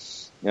happened,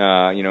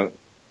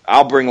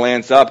 I'll bring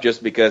Lance up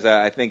just because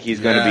I think he's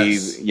going to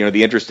be,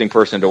 the interesting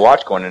person to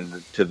watch going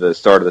into the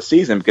start of the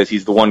season because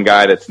he's the one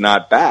guy that's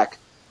not back.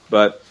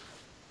 But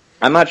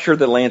I'm not sure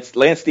that Lance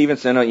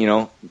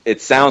Stevenson,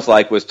 it sounds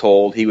like was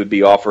told he would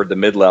be offered the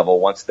mid-level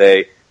once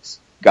they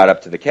got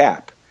up to the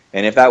cap.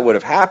 And if that would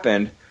have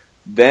happened,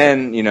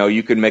 then,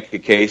 you could make a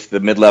case the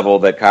mid-level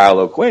that Kyle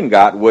O'Quinn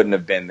got wouldn't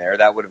have been there.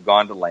 That would have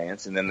gone to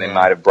Lance, and then they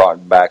might have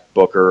brought back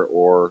Booker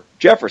or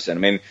Jefferson. I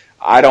mean,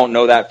 I don't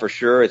know that for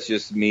sure. It's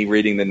just me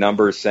reading the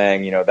numbers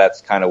saying,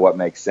 that's kind of what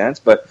makes sense.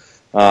 But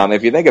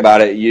if you think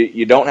about it,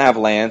 you don't have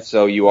Lance,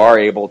 so you are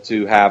able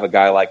to have a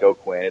guy like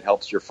O'Quinn. It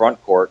helps your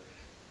front court.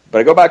 But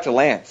I go back to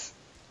Lance.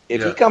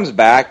 If he comes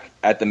back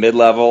at the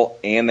mid-level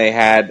and they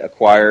had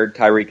acquired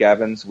Tyreke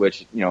Evans,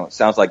 which, it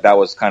sounds like that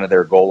was kind of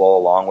their goal all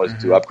along was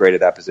to upgrade at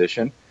that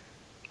position,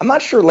 I'm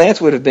not sure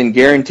Lance would have been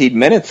guaranteed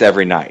minutes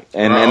every night.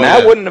 And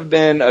that wouldn't have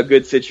been a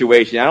good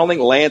situation. I don't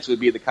think Lance would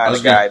be the kind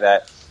of guy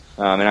that,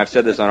 and I've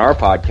said this on our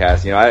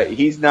podcast,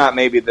 he's not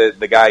maybe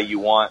the guy you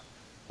want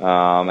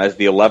as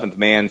the 11th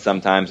man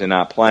sometimes and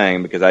not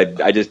playing because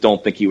I just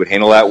don't think he would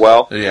handle that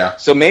well. Yeah.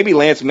 So maybe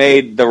Lance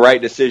made the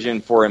right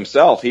decision for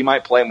himself. He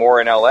might play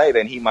more in LA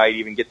than he might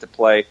even get to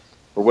play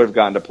or would have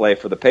gotten to play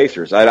for the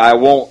Pacers. I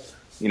won't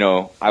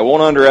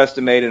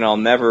underestimate and I'll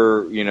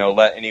never,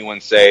 let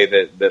anyone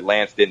say that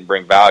Lance didn't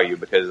bring value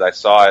because I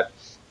saw it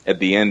at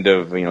the end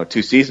of,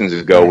 2 seasons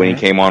ago when he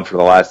came on for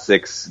the last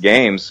 6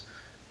 games.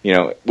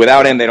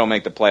 Without him, they don't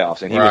make the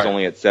playoffs, and he was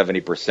only at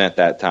 70%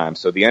 that time.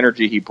 So the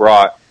energy he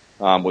brought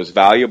was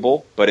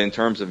valuable, but in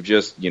terms of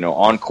just,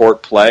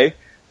 on-court play,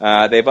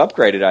 they've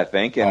upgraded, I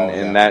think,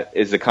 and that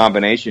is a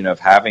combination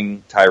of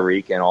having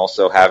Tyreke and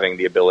also having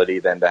the ability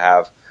then to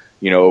have,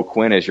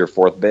 O'Quinn as your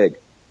 4th big.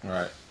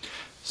 Right.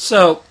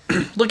 So,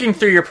 looking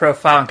through your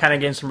profile and kind of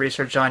getting some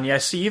research on you, I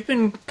see you've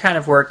been kind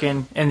of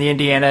working in the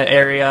Indiana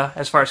area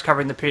as far as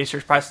covering the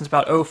Pacers probably since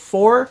about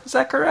 2004, is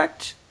that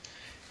correct?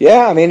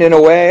 Yeah, I mean, in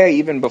a way,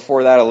 even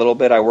before that a little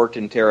bit, I worked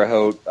in Terre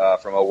Haute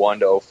from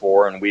 2001 to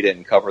 2004, and we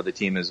didn't cover the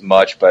team as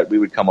much, but we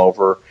would come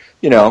over,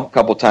 a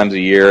couple times a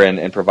year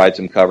and provide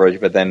some coverage.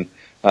 But then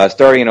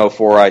starting in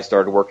 2004, I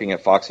started working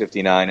at Fox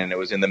 59, and it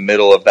was in the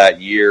middle of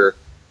that year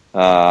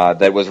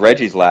that was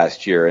Reggie's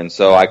last year. And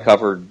so I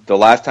covered the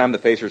last time the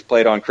Pacers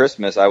played on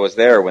Christmas. I was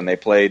there when they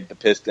played the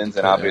Pistons,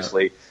 and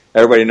obviously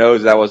everybody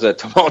knows that was a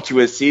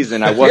tumultuous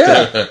season.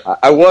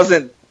 I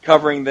wasn't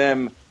covering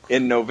them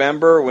in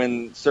November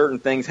when certain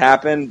things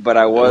happened, but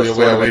I was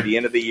at the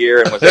end of the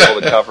year and was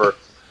able to cover,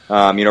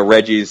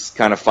 Reggie's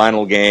kind of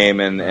final game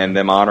and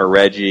them honor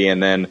Reggie,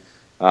 and then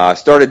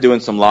started doing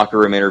some locker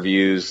room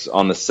interviews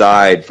on the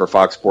side for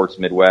Fox Sports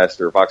Midwest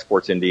or Fox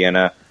Sports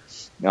Indiana,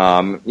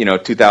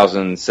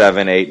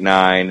 2007, 8,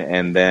 9,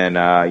 and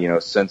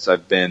then, since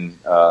I've been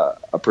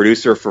a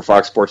producer for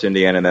Fox Sports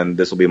Indiana, and then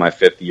this will be my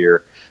 5th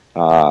year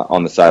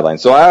on the sideline.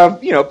 So I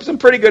have, some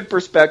pretty good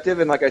perspective,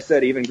 and like I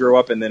said, even grew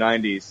up in the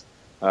 90s.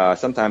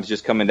 Sometimes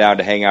just coming down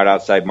to hang out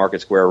outside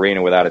Market Square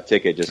Arena without a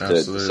ticket just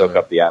to soak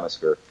up the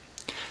atmosphere.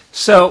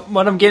 So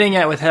what I'm getting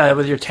at with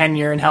your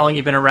tenure and how long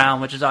you've been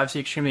around, which is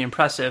obviously extremely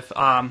impressive,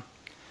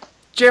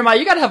 Jeremiah,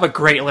 you got to have a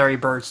great Larry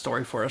Bird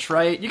story for us,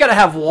 right? You got to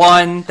have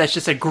one that's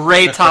just a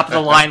great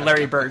top-of-the-line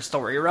Larry Bird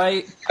story,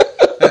 right?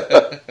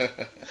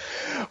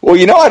 Well,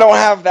 I don't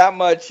have that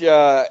much.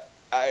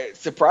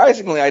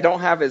 Surprisingly, I don't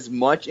have as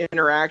much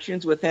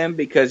interactions with him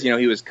because,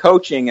 he was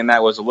coaching, and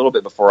that was a little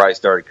bit before I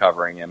started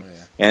covering him. Oh,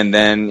 yeah. And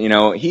then,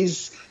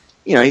 he's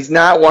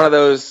not one of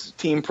those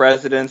team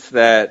presidents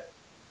that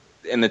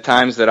in the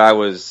times that I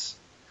was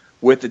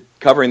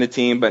covering the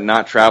team but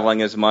not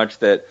traveling as much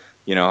that,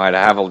 I'd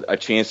have a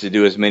chance to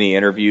do as many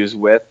interviews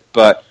with.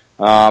 But,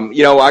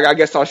 I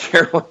guess I'll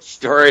share one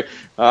story.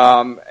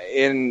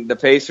 The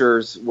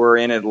Pacers were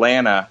in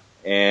Atlanta,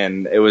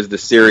 and it was the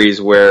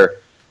series where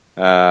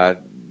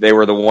they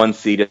were the 1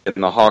 seed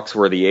and the Hawks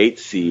were the 8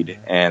 seed.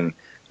 And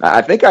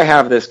I think I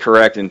have this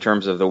correct in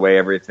terms of the way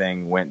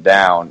everything went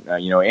down.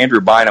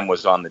 Andrew Bynum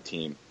was on the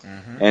team.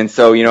 Mm-hmm. And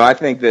so, I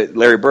think that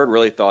Larry Bird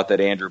really thought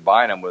that Andrew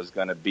Bynum was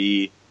going to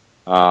be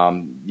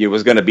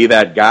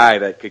that guy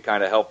that could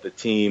kind of help the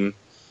team,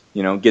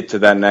 get to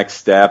that next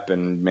step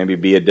and maybe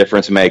be a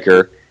difference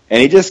maker.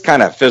 And he just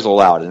kind of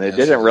fizzled out, and it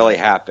didn't really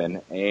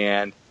happen.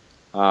 And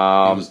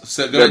the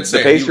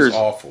Pacers, he was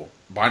awful.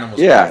 Bynum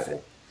was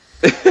awful.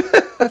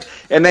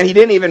 And then he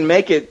didn't even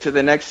make it to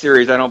the next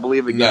series, I don't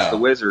believe, against the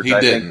Wizards. I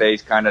think they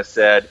kind of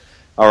said,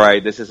 all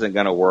right, this isn't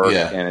going to work,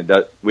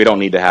 and we don't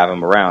need to have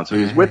him around. So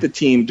he was with the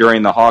team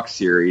during the Hawks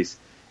series,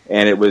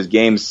 and it was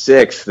Game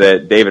 6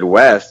 that David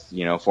West,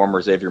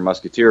 former Xavier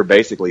Musketeer,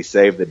 basically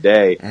saved the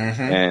day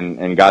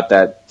and got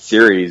that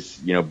series,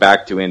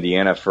 back to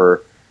Indiana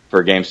for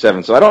Game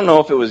 7. So I don't know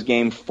if it was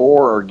Game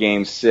 4 or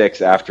Game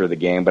 6 after the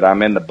game, but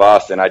I'm in the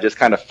bus, and I just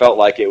kind of felt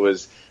like it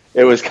was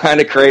kind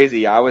of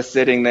crazy. I was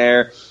sitting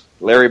there.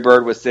 Larry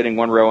Bird was sitting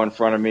one row in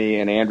front of me,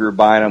 and Andrew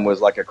Bynum was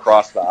like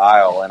across the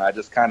aisle. And I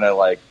just kind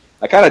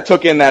of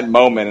took in that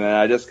moment, and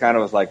I just kind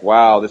of was like,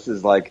 wow, this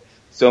is like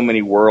so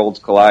many worlds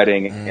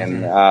colliding.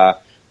 And,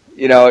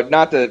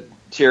 not to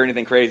share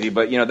anything crazy,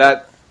 but,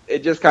 that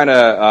it just kind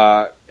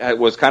of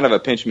was kind of a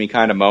pinch me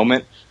kind of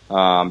moment,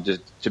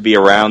 just to be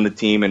around the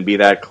team and be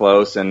that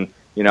close. And,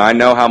 I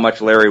know how much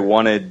Larry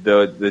wanted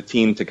the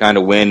team to kind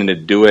of win and to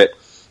do it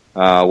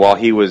while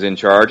he was in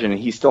charge, and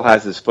he still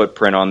has his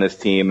footprint on this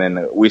team,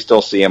 and we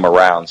still see him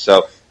around.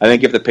 So I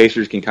think if the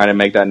Pacers can kind of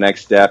make that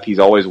next step, he's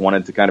always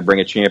wanted to kind of bring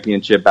a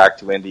championship back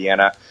to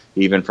Indiana,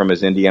 even from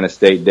his Indiana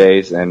State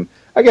days. And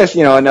I guess,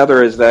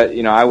 another is that,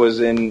 I was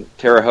in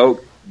Terre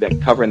Haute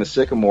covering the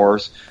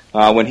Sycamores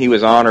when he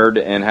was honored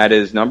and had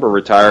his number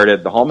retired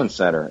at the Holman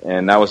Center,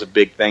 and that was a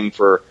big thing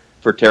for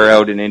Terre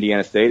Haute and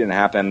Indiana State, and it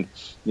happened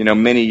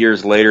many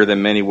years later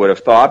than many would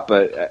have thought,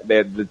 but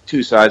the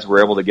two sides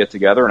were able to get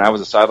together, and I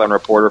was a sideline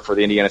reporter for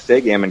the Indiana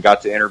State game and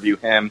got to interview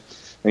him,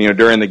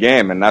 during the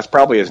game, and that's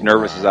probably as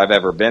nervous as I've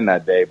ever been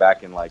that day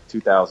back in like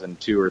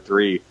 2002 or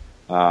 3,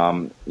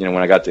 when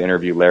I got to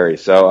interview Larry.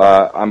 So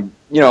I'm,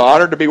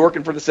 honored to be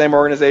working for the same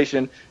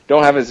organization.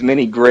 Don't have as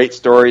many great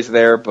stories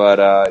there,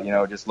 but,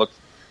 just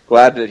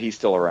glad that he's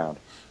still around.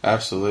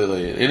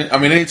 Absolutely.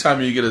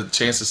 Anytime you get a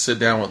chance to sit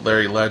down with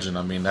Larry Legend,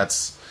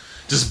 that's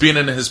just being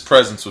in his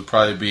presence would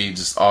probably be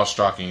just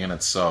awe-striking in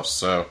itself.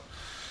 So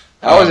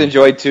I always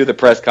enjoyed, too, the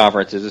press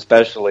conferences,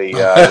 especially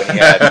when he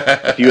had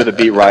a few of the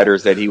beat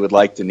writers that he would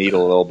like to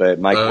needle a little bit.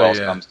 Mike Wells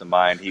comes to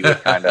mind. He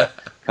would kind of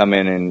come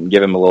in and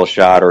give him a little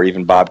shot, or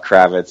even Bob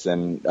Kravitz,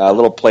 and a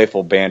little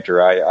playful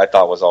banter I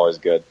thought was always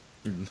good.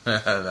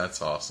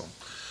 That's awesome.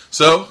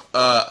 So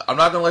I'm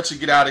not going to let you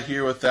get out of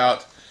here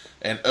without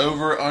an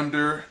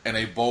over-under and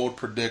a bold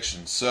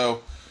prediction.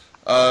 So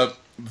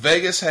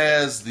Vegas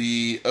has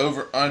the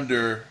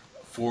over-under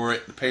for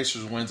it. The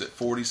Pacers wins at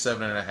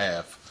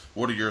 47.5.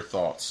 What are your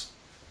thoughts?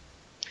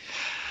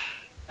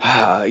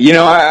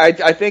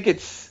 I think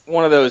it's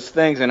one of those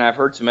things, and I've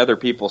heard some other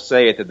people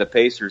say it, that the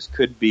Pacers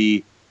could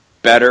be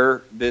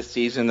better this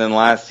season than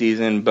last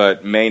season,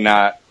 but may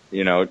not,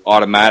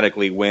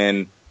 automatically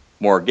win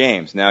more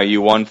games. Now,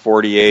 you won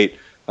 48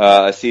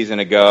 a season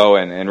ago,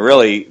 and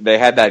really they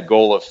had that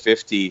goal of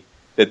 50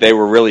 that they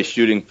were really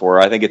shooting for.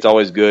 I think it's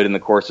always good in the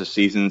course of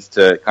seasons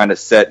to kind of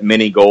set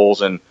mini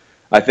goals, and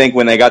I think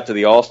when they got to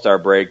the All-Star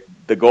break,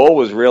 the goal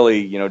was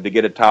really, to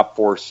get a top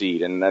 4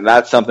 seed, and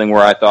that's something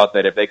where I thought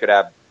that if they could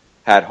have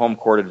had home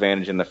court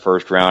advantage in the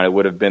first round, it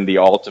would have been the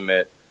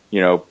ultimate,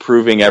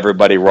 proving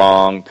everybody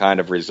wrong kind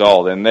of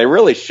result, and they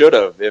really should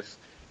have.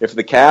 If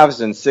the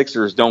Cavs and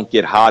Sixers don't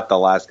get hot the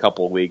last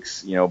couple of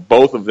weeks,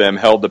 both of them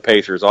held the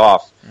Pacers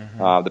off.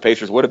 The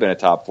Pacers would have been a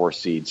top 4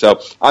 seed.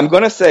 So I'm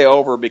going to say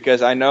over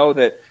because I know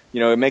that,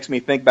 it makes me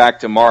think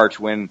back to March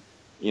when,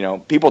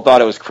 people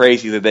thought it was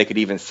crazy that they could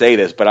even say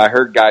this, but I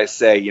heard guys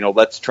say,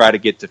 let's try to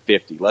get to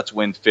 50. Let's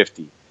win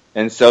 50.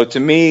 And so to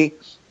me,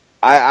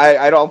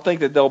 I don't think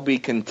that they'll be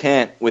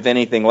content with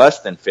anything less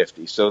than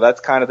 50. So that's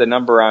kind of the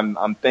number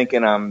I'm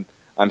thinking I'm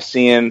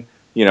seeing.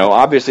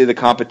 Obviously the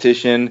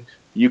competition,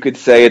 you could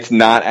say it's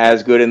not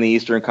as good in the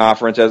Eastern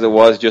Conference as it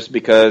was just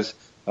because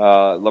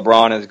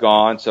LeBron is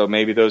gone, so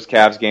maybe those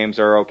Cavs games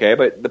are okay.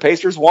 But the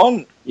Pacers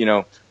won,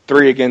 3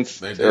 3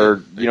 against,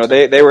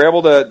 They were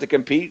able to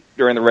compete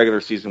during the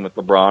regular season with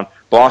LeBron.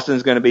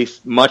 Boston's going to be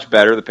much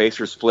better. The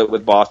Pacers split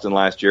with Boston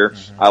last year.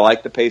 I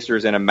like the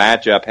Pacers in a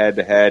matchup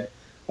head-to-head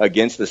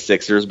against the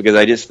Sixers because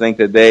I just think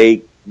that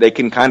they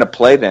can kind of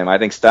play them. I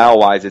think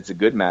style-wise it's a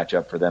good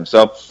matchup for them.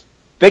 So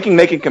thinking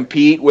they can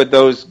compete with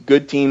those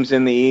good teams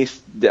in the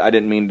East, I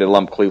didn't mean to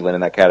lump Cleveland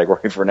in that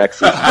category for next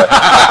season. But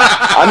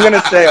I'm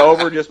going to say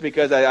over just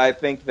because I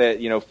think that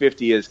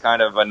 50 is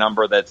kind of a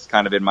number that's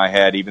kind of in my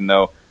head, even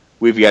though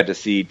we've yet to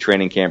see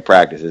training camp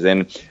practices.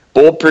 And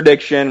bold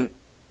prediction,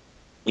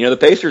 the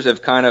Pacers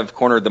have kind of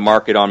cornered the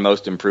market on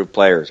most improved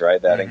players,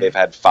 right? I think they've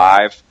had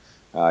 5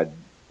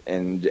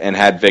 and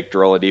had Victor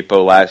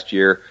Oladipo last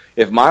year.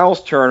 If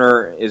Miles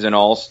Turner is an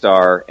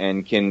all-star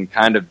and can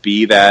kind of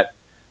be that,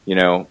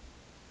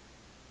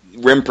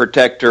 rim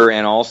protector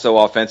and also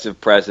offensive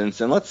presence,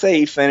 and let's say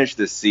he finished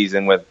this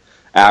season with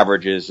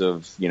averages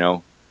of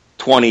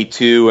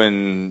 22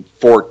 and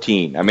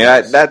 14. I mean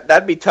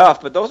that'd be tough,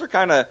 but those are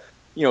kind of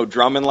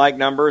Drummond like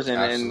numbers,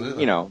 and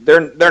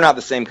they're not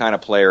the same kind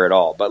of player at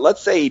all. But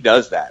let's say he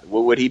does that,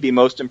 would he be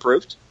most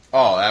improved?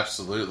 Oh,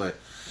 absolutely.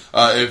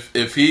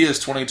 If he is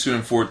 22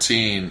 and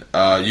 14,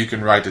 you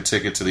can write the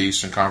ticket to the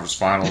Eastern Conference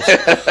Finals,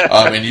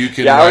 and you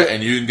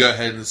can you can go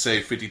ahead and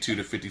say 52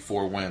 to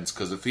 54 wins.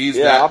 Because if he's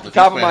off the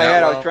top of my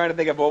head, I was trying to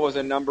think of what was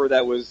a number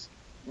that was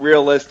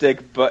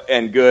realistic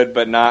and good,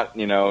 but not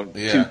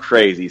too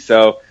crazy.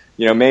 So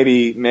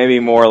maybe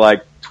more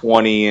like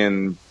 20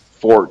 and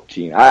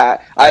 14.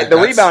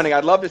 The rebounding,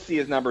 I'd love to see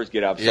his numbers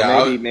get up.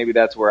 So maybe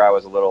that's where I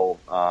was a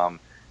little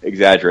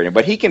exaggerating.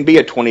 But he can be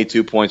a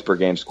 22 points per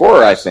game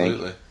scorer,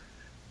 absolutely. I think.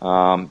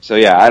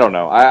 I don't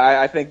know.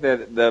 I think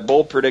that the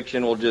bold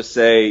prediction will just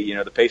say,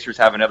 the Pacers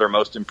have another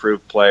most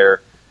improved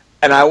player.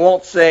 And I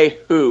won't say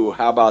who.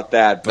 How about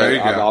that? But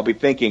I'll be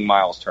thinking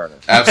Miles Turner.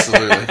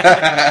 Absolutely.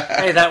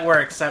 Hey, that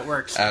works.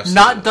 Absolutely.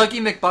 Not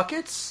Dougie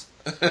McBuckets?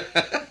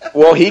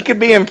 Well, he could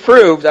be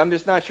improved. I'm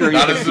just not sure he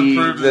could be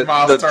to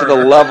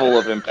the level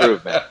of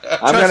improvement.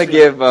 I'm going to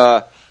give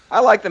I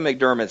like the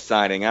McDermott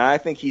signing. I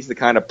think he's the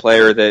kind of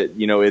player that,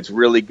 it's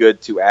really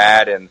good to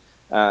add, and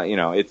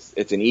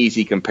it's an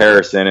easy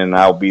comparison, and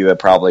I'll be the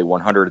probably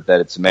 100th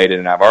that it's made it,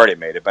 and I've already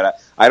made it. But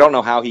I don't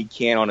know how he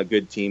can, on a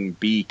good team,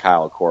 be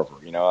Kyle Korver.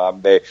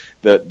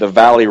 The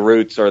Valley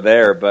roots are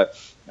there, but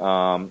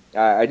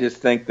I just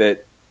think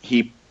that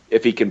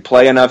if he can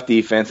play enough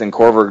defense, and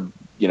Korver,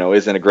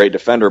 isn't a great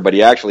defender, but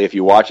he actually, if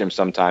you watch him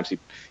sometimes,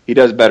 he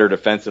does better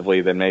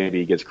defensively than maybe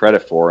he gets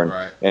credit for.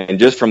 And and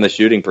just from the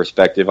shooting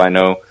perspective, I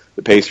know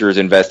the Pacers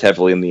invest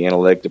heavily in the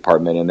analytic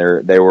department, and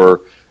they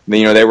were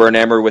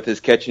enamored with his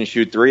catch and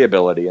shoot 3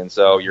 ability, and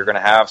so you're going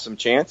to have some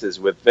chances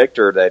with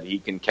Victor that he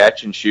can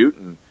catch and shoot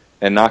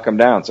and knock him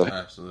down. So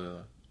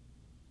absolutely,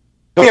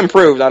 he'll be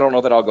improved. I don't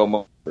know that I'll go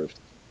more improved.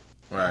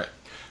 Right.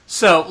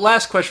 So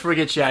last question before we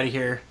get you out of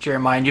here,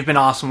 Jeremiah. You've been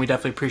awesome. We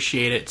definitely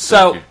appreciate it.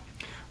 So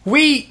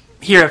we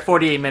here at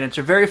 48 Minutes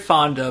are very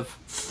fond of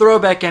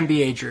throwback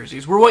NBA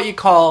jerseys. We're what you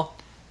call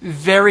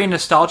very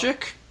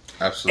nostalgic.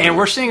 Absolutely. And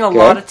we're seeing a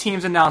lot of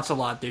teams announce a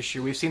lot this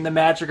year. We've seen the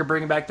Magic are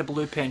bringing back the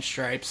blue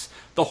pinstripes.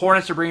 The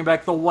Hornets are bringing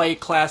back the white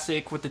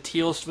classic with the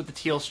teal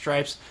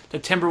stripes. The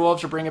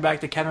Timberwolves are bringing back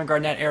the Kevin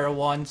Garnett era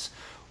ones.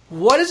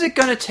 What is it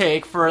going to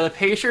take for the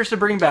Pacers to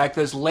bring back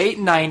those late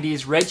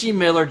 90s Reggie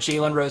Miller,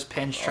 Jalen Rose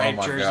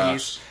pinstripe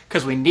jerseys?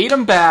 Because we need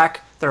them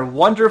back. They're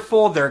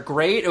wonderful. They're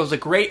great. It was a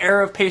great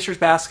era of Pacers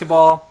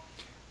basketball.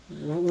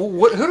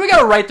 Who do we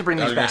got to write to bring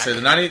these back? I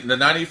was going to say the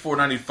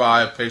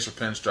 94-95 Pacer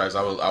pinstripes.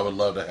 I would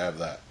love to have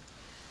that.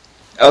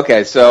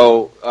 Okay,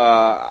 so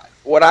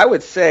what I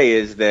would say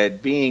is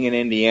that being in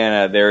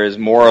Indiana, there is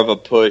more of a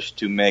push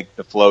to make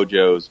the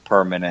FloJos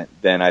permanent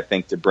than I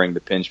think to bring the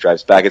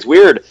pinstripes back. It's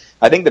weird.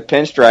 I think the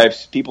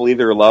pinstripes, people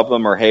either love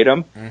them or hate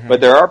them, but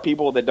there are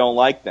people that don't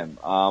like them.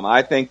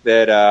 I think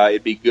that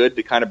it'd be good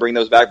to kind of bring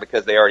those back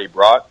because they already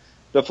brought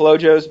the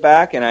FloJos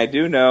back, and I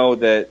do know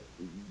that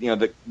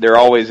they're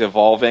always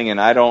evolving, and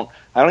I don't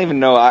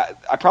even know. I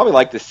probably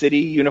like the city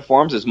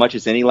uniforms as much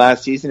as any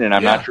last season, and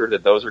I'm not sure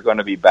that those are going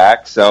to be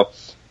back. So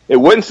it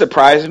wouldn't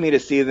surprise me to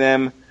see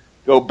them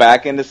go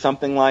back into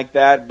something like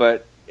that.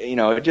 But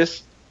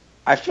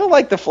I feel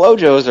like the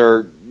FloJos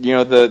are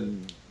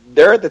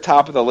they're at the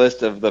top of the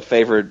list of the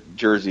favorite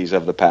jerseys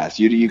of the past.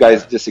 You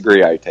guys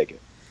disagree? I take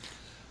it.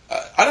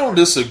 I don't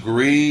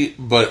disagree,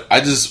 but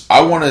I'm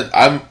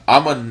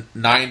a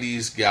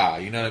 '90s guy.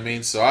 You know what I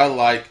mean? So I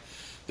like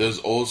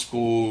those old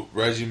school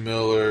Reggie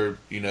Miller,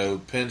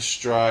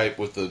 pinstripe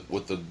with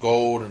the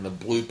gold and the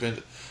blue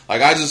pin.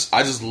 Like I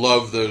just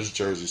love those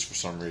jerseys for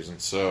some reason.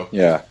 So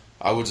yeah,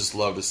 I would just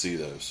love to see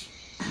those.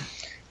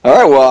 All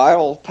right, well, I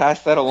will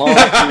pass that along to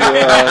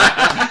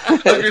I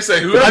was gonna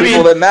say whoever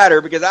people that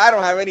matter because I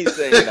don't have any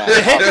say in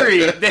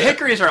that. The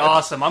hickories are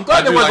awesome. I'm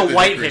glad they were the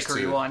white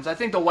hickory ones. I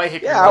think the white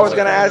hickory. Yeah, I was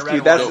going to ask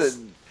you. That's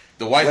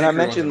the white. When I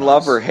mentioned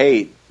love or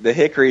hate, the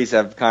hickories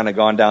have kind of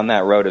gone down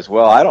that road as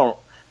well.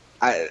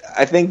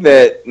 I think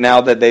that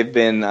now that they've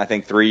been,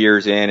 3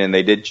 years in, and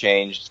they did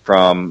change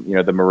from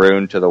the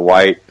maroon to the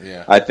white.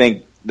 Yeah. I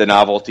think the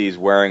novelty is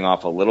wearing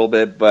off a little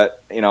bit,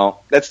 but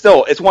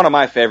it's one of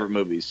my favorite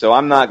movies. So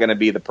I'm not going to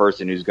be the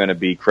person who's going to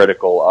be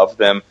critical of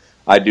them.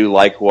 I do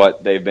like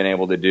what they've been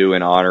able to do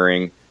in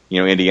honoring,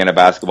 Indiana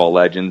basketball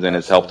legends, and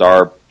it's helped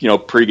our,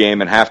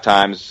 pregame and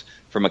halftimes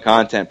from a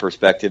content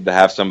perspective to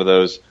have some of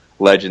those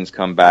legends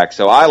come back.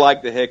 So I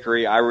like the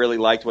Hickory. I really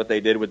liked what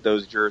they did with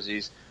those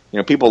jerseys.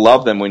 People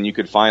love them when you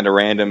could find a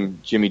random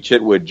Jimmy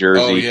Chitwood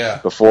jersey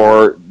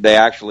before they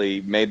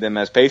actually made them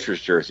as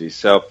Pacers jerseys.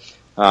 So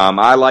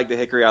I like the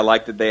Hickory. I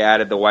like that they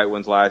added the white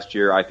ones last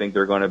year. I think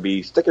they're going to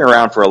be sticking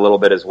around for a little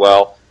bit as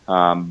well.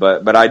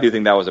 But I do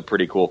think that was a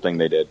pretty cool thing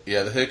they did.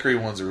 Yeah, the Hickory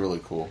ones are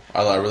really cool.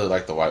 I really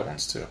like the white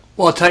ones too.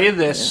 Well, I'll tell you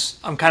this.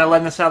 I'm kind of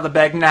letting this out of the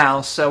bag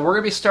now. So we're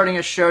going to be starting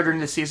a show during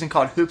the season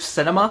called Hoops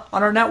Cinema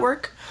on our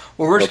network,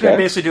 where we're just going to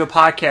basically do a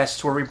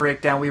podcast where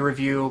we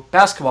review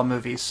basketball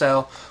movies.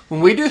 So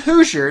when we do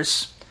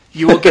Hoosiers,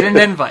 you will get an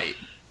invite.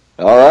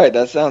 All right,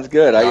 that sounds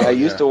good. I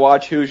used to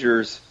watch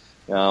Hoosiers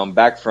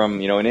back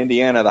from, in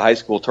Indiana, the high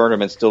school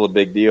tournament's still a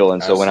big deal.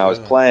 And so when I was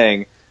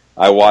playing,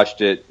 I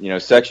watched it,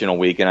 sectional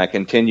week, and I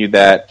continued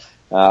that.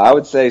 I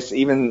would say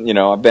even,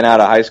 I've been out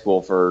of high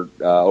school for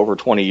over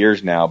 20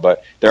 years now,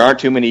 but there aren't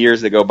too many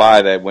years that go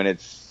by that when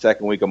it's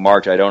second week of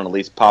March, I don't at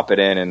least pop it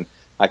in. And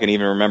I can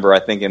even remember, I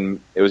think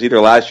it was either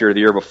last year or the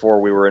year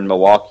before, we were in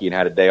Milwaukee and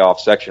had a day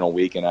off sectional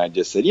week, and I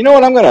just said, you know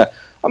what, I'm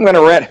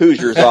gonna rent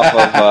Hoosiers off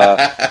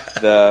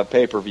of the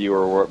pay-per-view,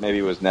 or maybe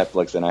it was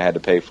Netflix, and I had to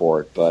pay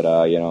for it. But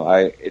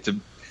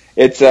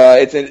it's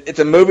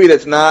a movie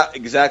that's not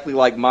exactly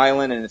like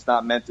Milan, and it's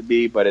not meant to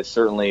be, but it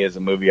certainly is a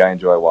movie I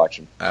enjoy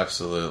watching.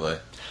 Absolutely.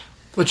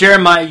 Well,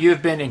 Jeremiah,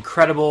 you've been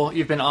incredible.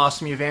 You've been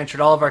awesome. You've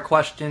answered all of our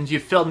questions.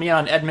 You've filled me in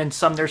on Edmund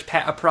Sumner's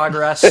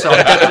progress, so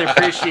I definitely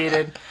appreciate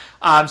it.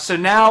 So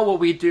now what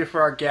we do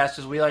for our guests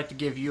is we like to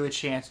give you a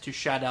chance to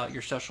shout out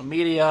your social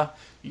media,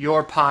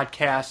 your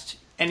podcast,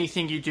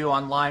 anything you do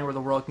online where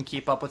the world can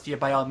keep up with you.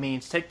 By all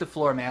means, take the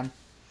floor, man.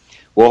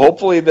 Well,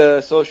 hopefully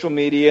the social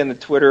media and the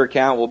Twitter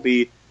account will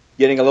be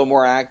getting a little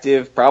more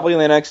active probably in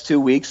the next 2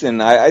 weeks.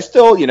 And I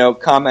still,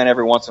 comment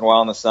every once in a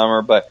while in the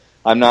summer, but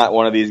I'm not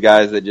one of these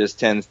guys that just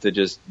tends to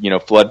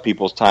flood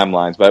people's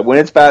timelines. But when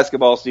it's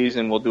basketball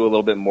season, we'll do a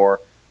little bit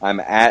more. I'm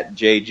at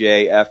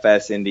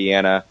JJFS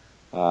Indiana,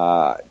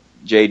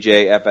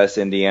 JJFS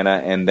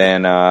Indiana, and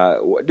then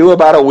do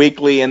about a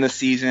weekly in the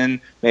season,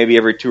 maybe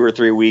every 2 or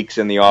 3 weeks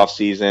in the off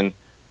season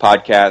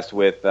podcast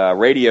with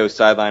radio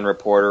sideline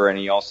reporter, and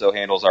he also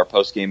handles our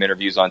post-game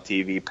interviews on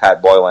TV,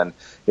 Pat Boylan.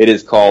 It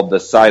is called the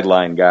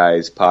Sideline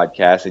Guys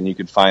podcast, and you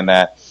can find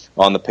that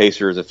on the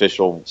Pacers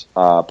official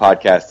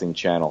podcasting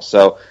channel.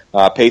 So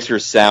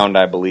Pacers Sound,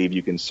 I believe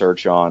you can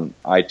search on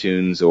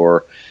iTunes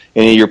or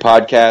any of your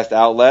podcast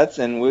outlets.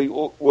 And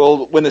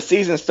we'll when the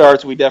season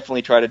starts, we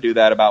definitely try to do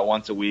that about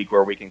once a week,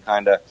 where we can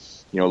kind of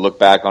look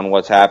back on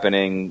what's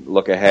happening,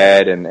 look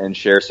ahead, and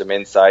share some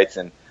insights,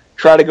 and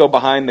try to go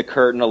behind the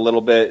curtain a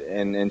little bit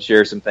and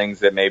share some things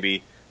that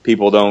maybe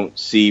people don't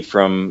see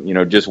from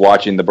just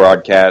watching the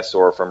broadcasts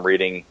or from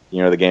reading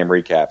the game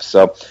recaps.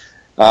 So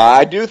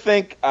I do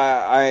think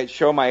I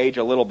show my age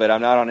a little bit.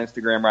 I'm not on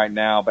Instagram right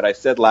now, but I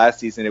said last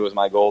season it was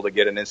my goal to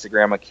get an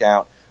Instagram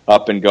account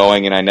up and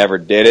going, and I never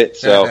did it.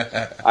 So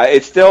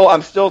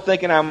I'm still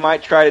thinking I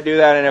might try to do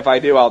that, and if I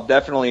do, I'll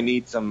definitely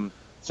need some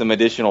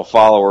additional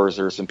followers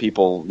or some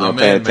people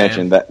paying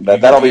attention.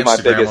 That'll be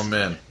my biggest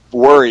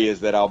worry,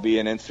 is that I'll be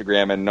in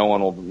Instagram and no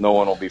one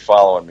will be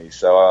following me.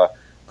 So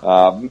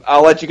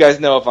I'll let you guys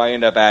know if I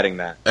end up adding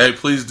that. Hey,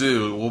 please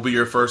do. We'll be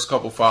your first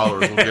couple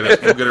followers. We'll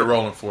get it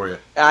rolling for you.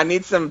 I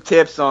need some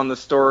tips on the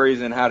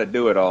stories and how to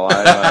do it all.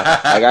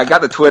 I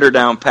got the Twitter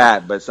down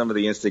pat, but some of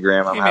the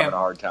Instagram I'm having a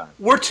hard time.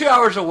 We're 2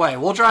 hours away.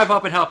 We'll drive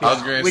up and help you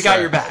out. We got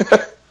your back.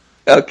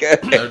 Okay.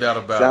 No doubt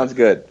about it. Sounds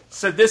good.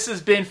 So this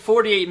has been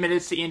 48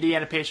 Minutes, the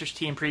Indiana Pacers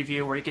team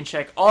preview, where you can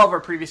check all of our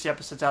previous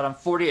episodes out on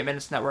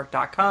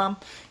 48minutesnetwork.com.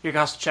 You can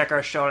also check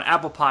our show on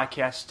Apple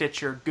Podcasts,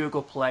 Stitcher,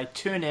 Google Play,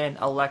 TuneIn,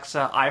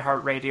 Alexa,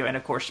 iHeartRadio, and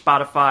of course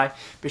Spotify.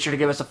 Be sure to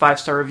give us a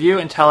 5-star review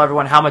and tell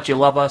everyone how much you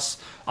love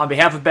us. On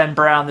behalf of Ben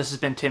Brown, this has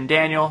been Tim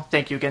Daniel.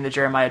 Thank you again to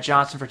Jeremiah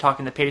Johnson for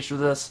talking the Pacers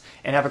with us,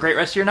 and have a great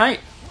rest of your night.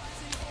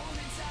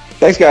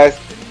 Thanks, guys.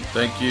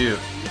 Thank you.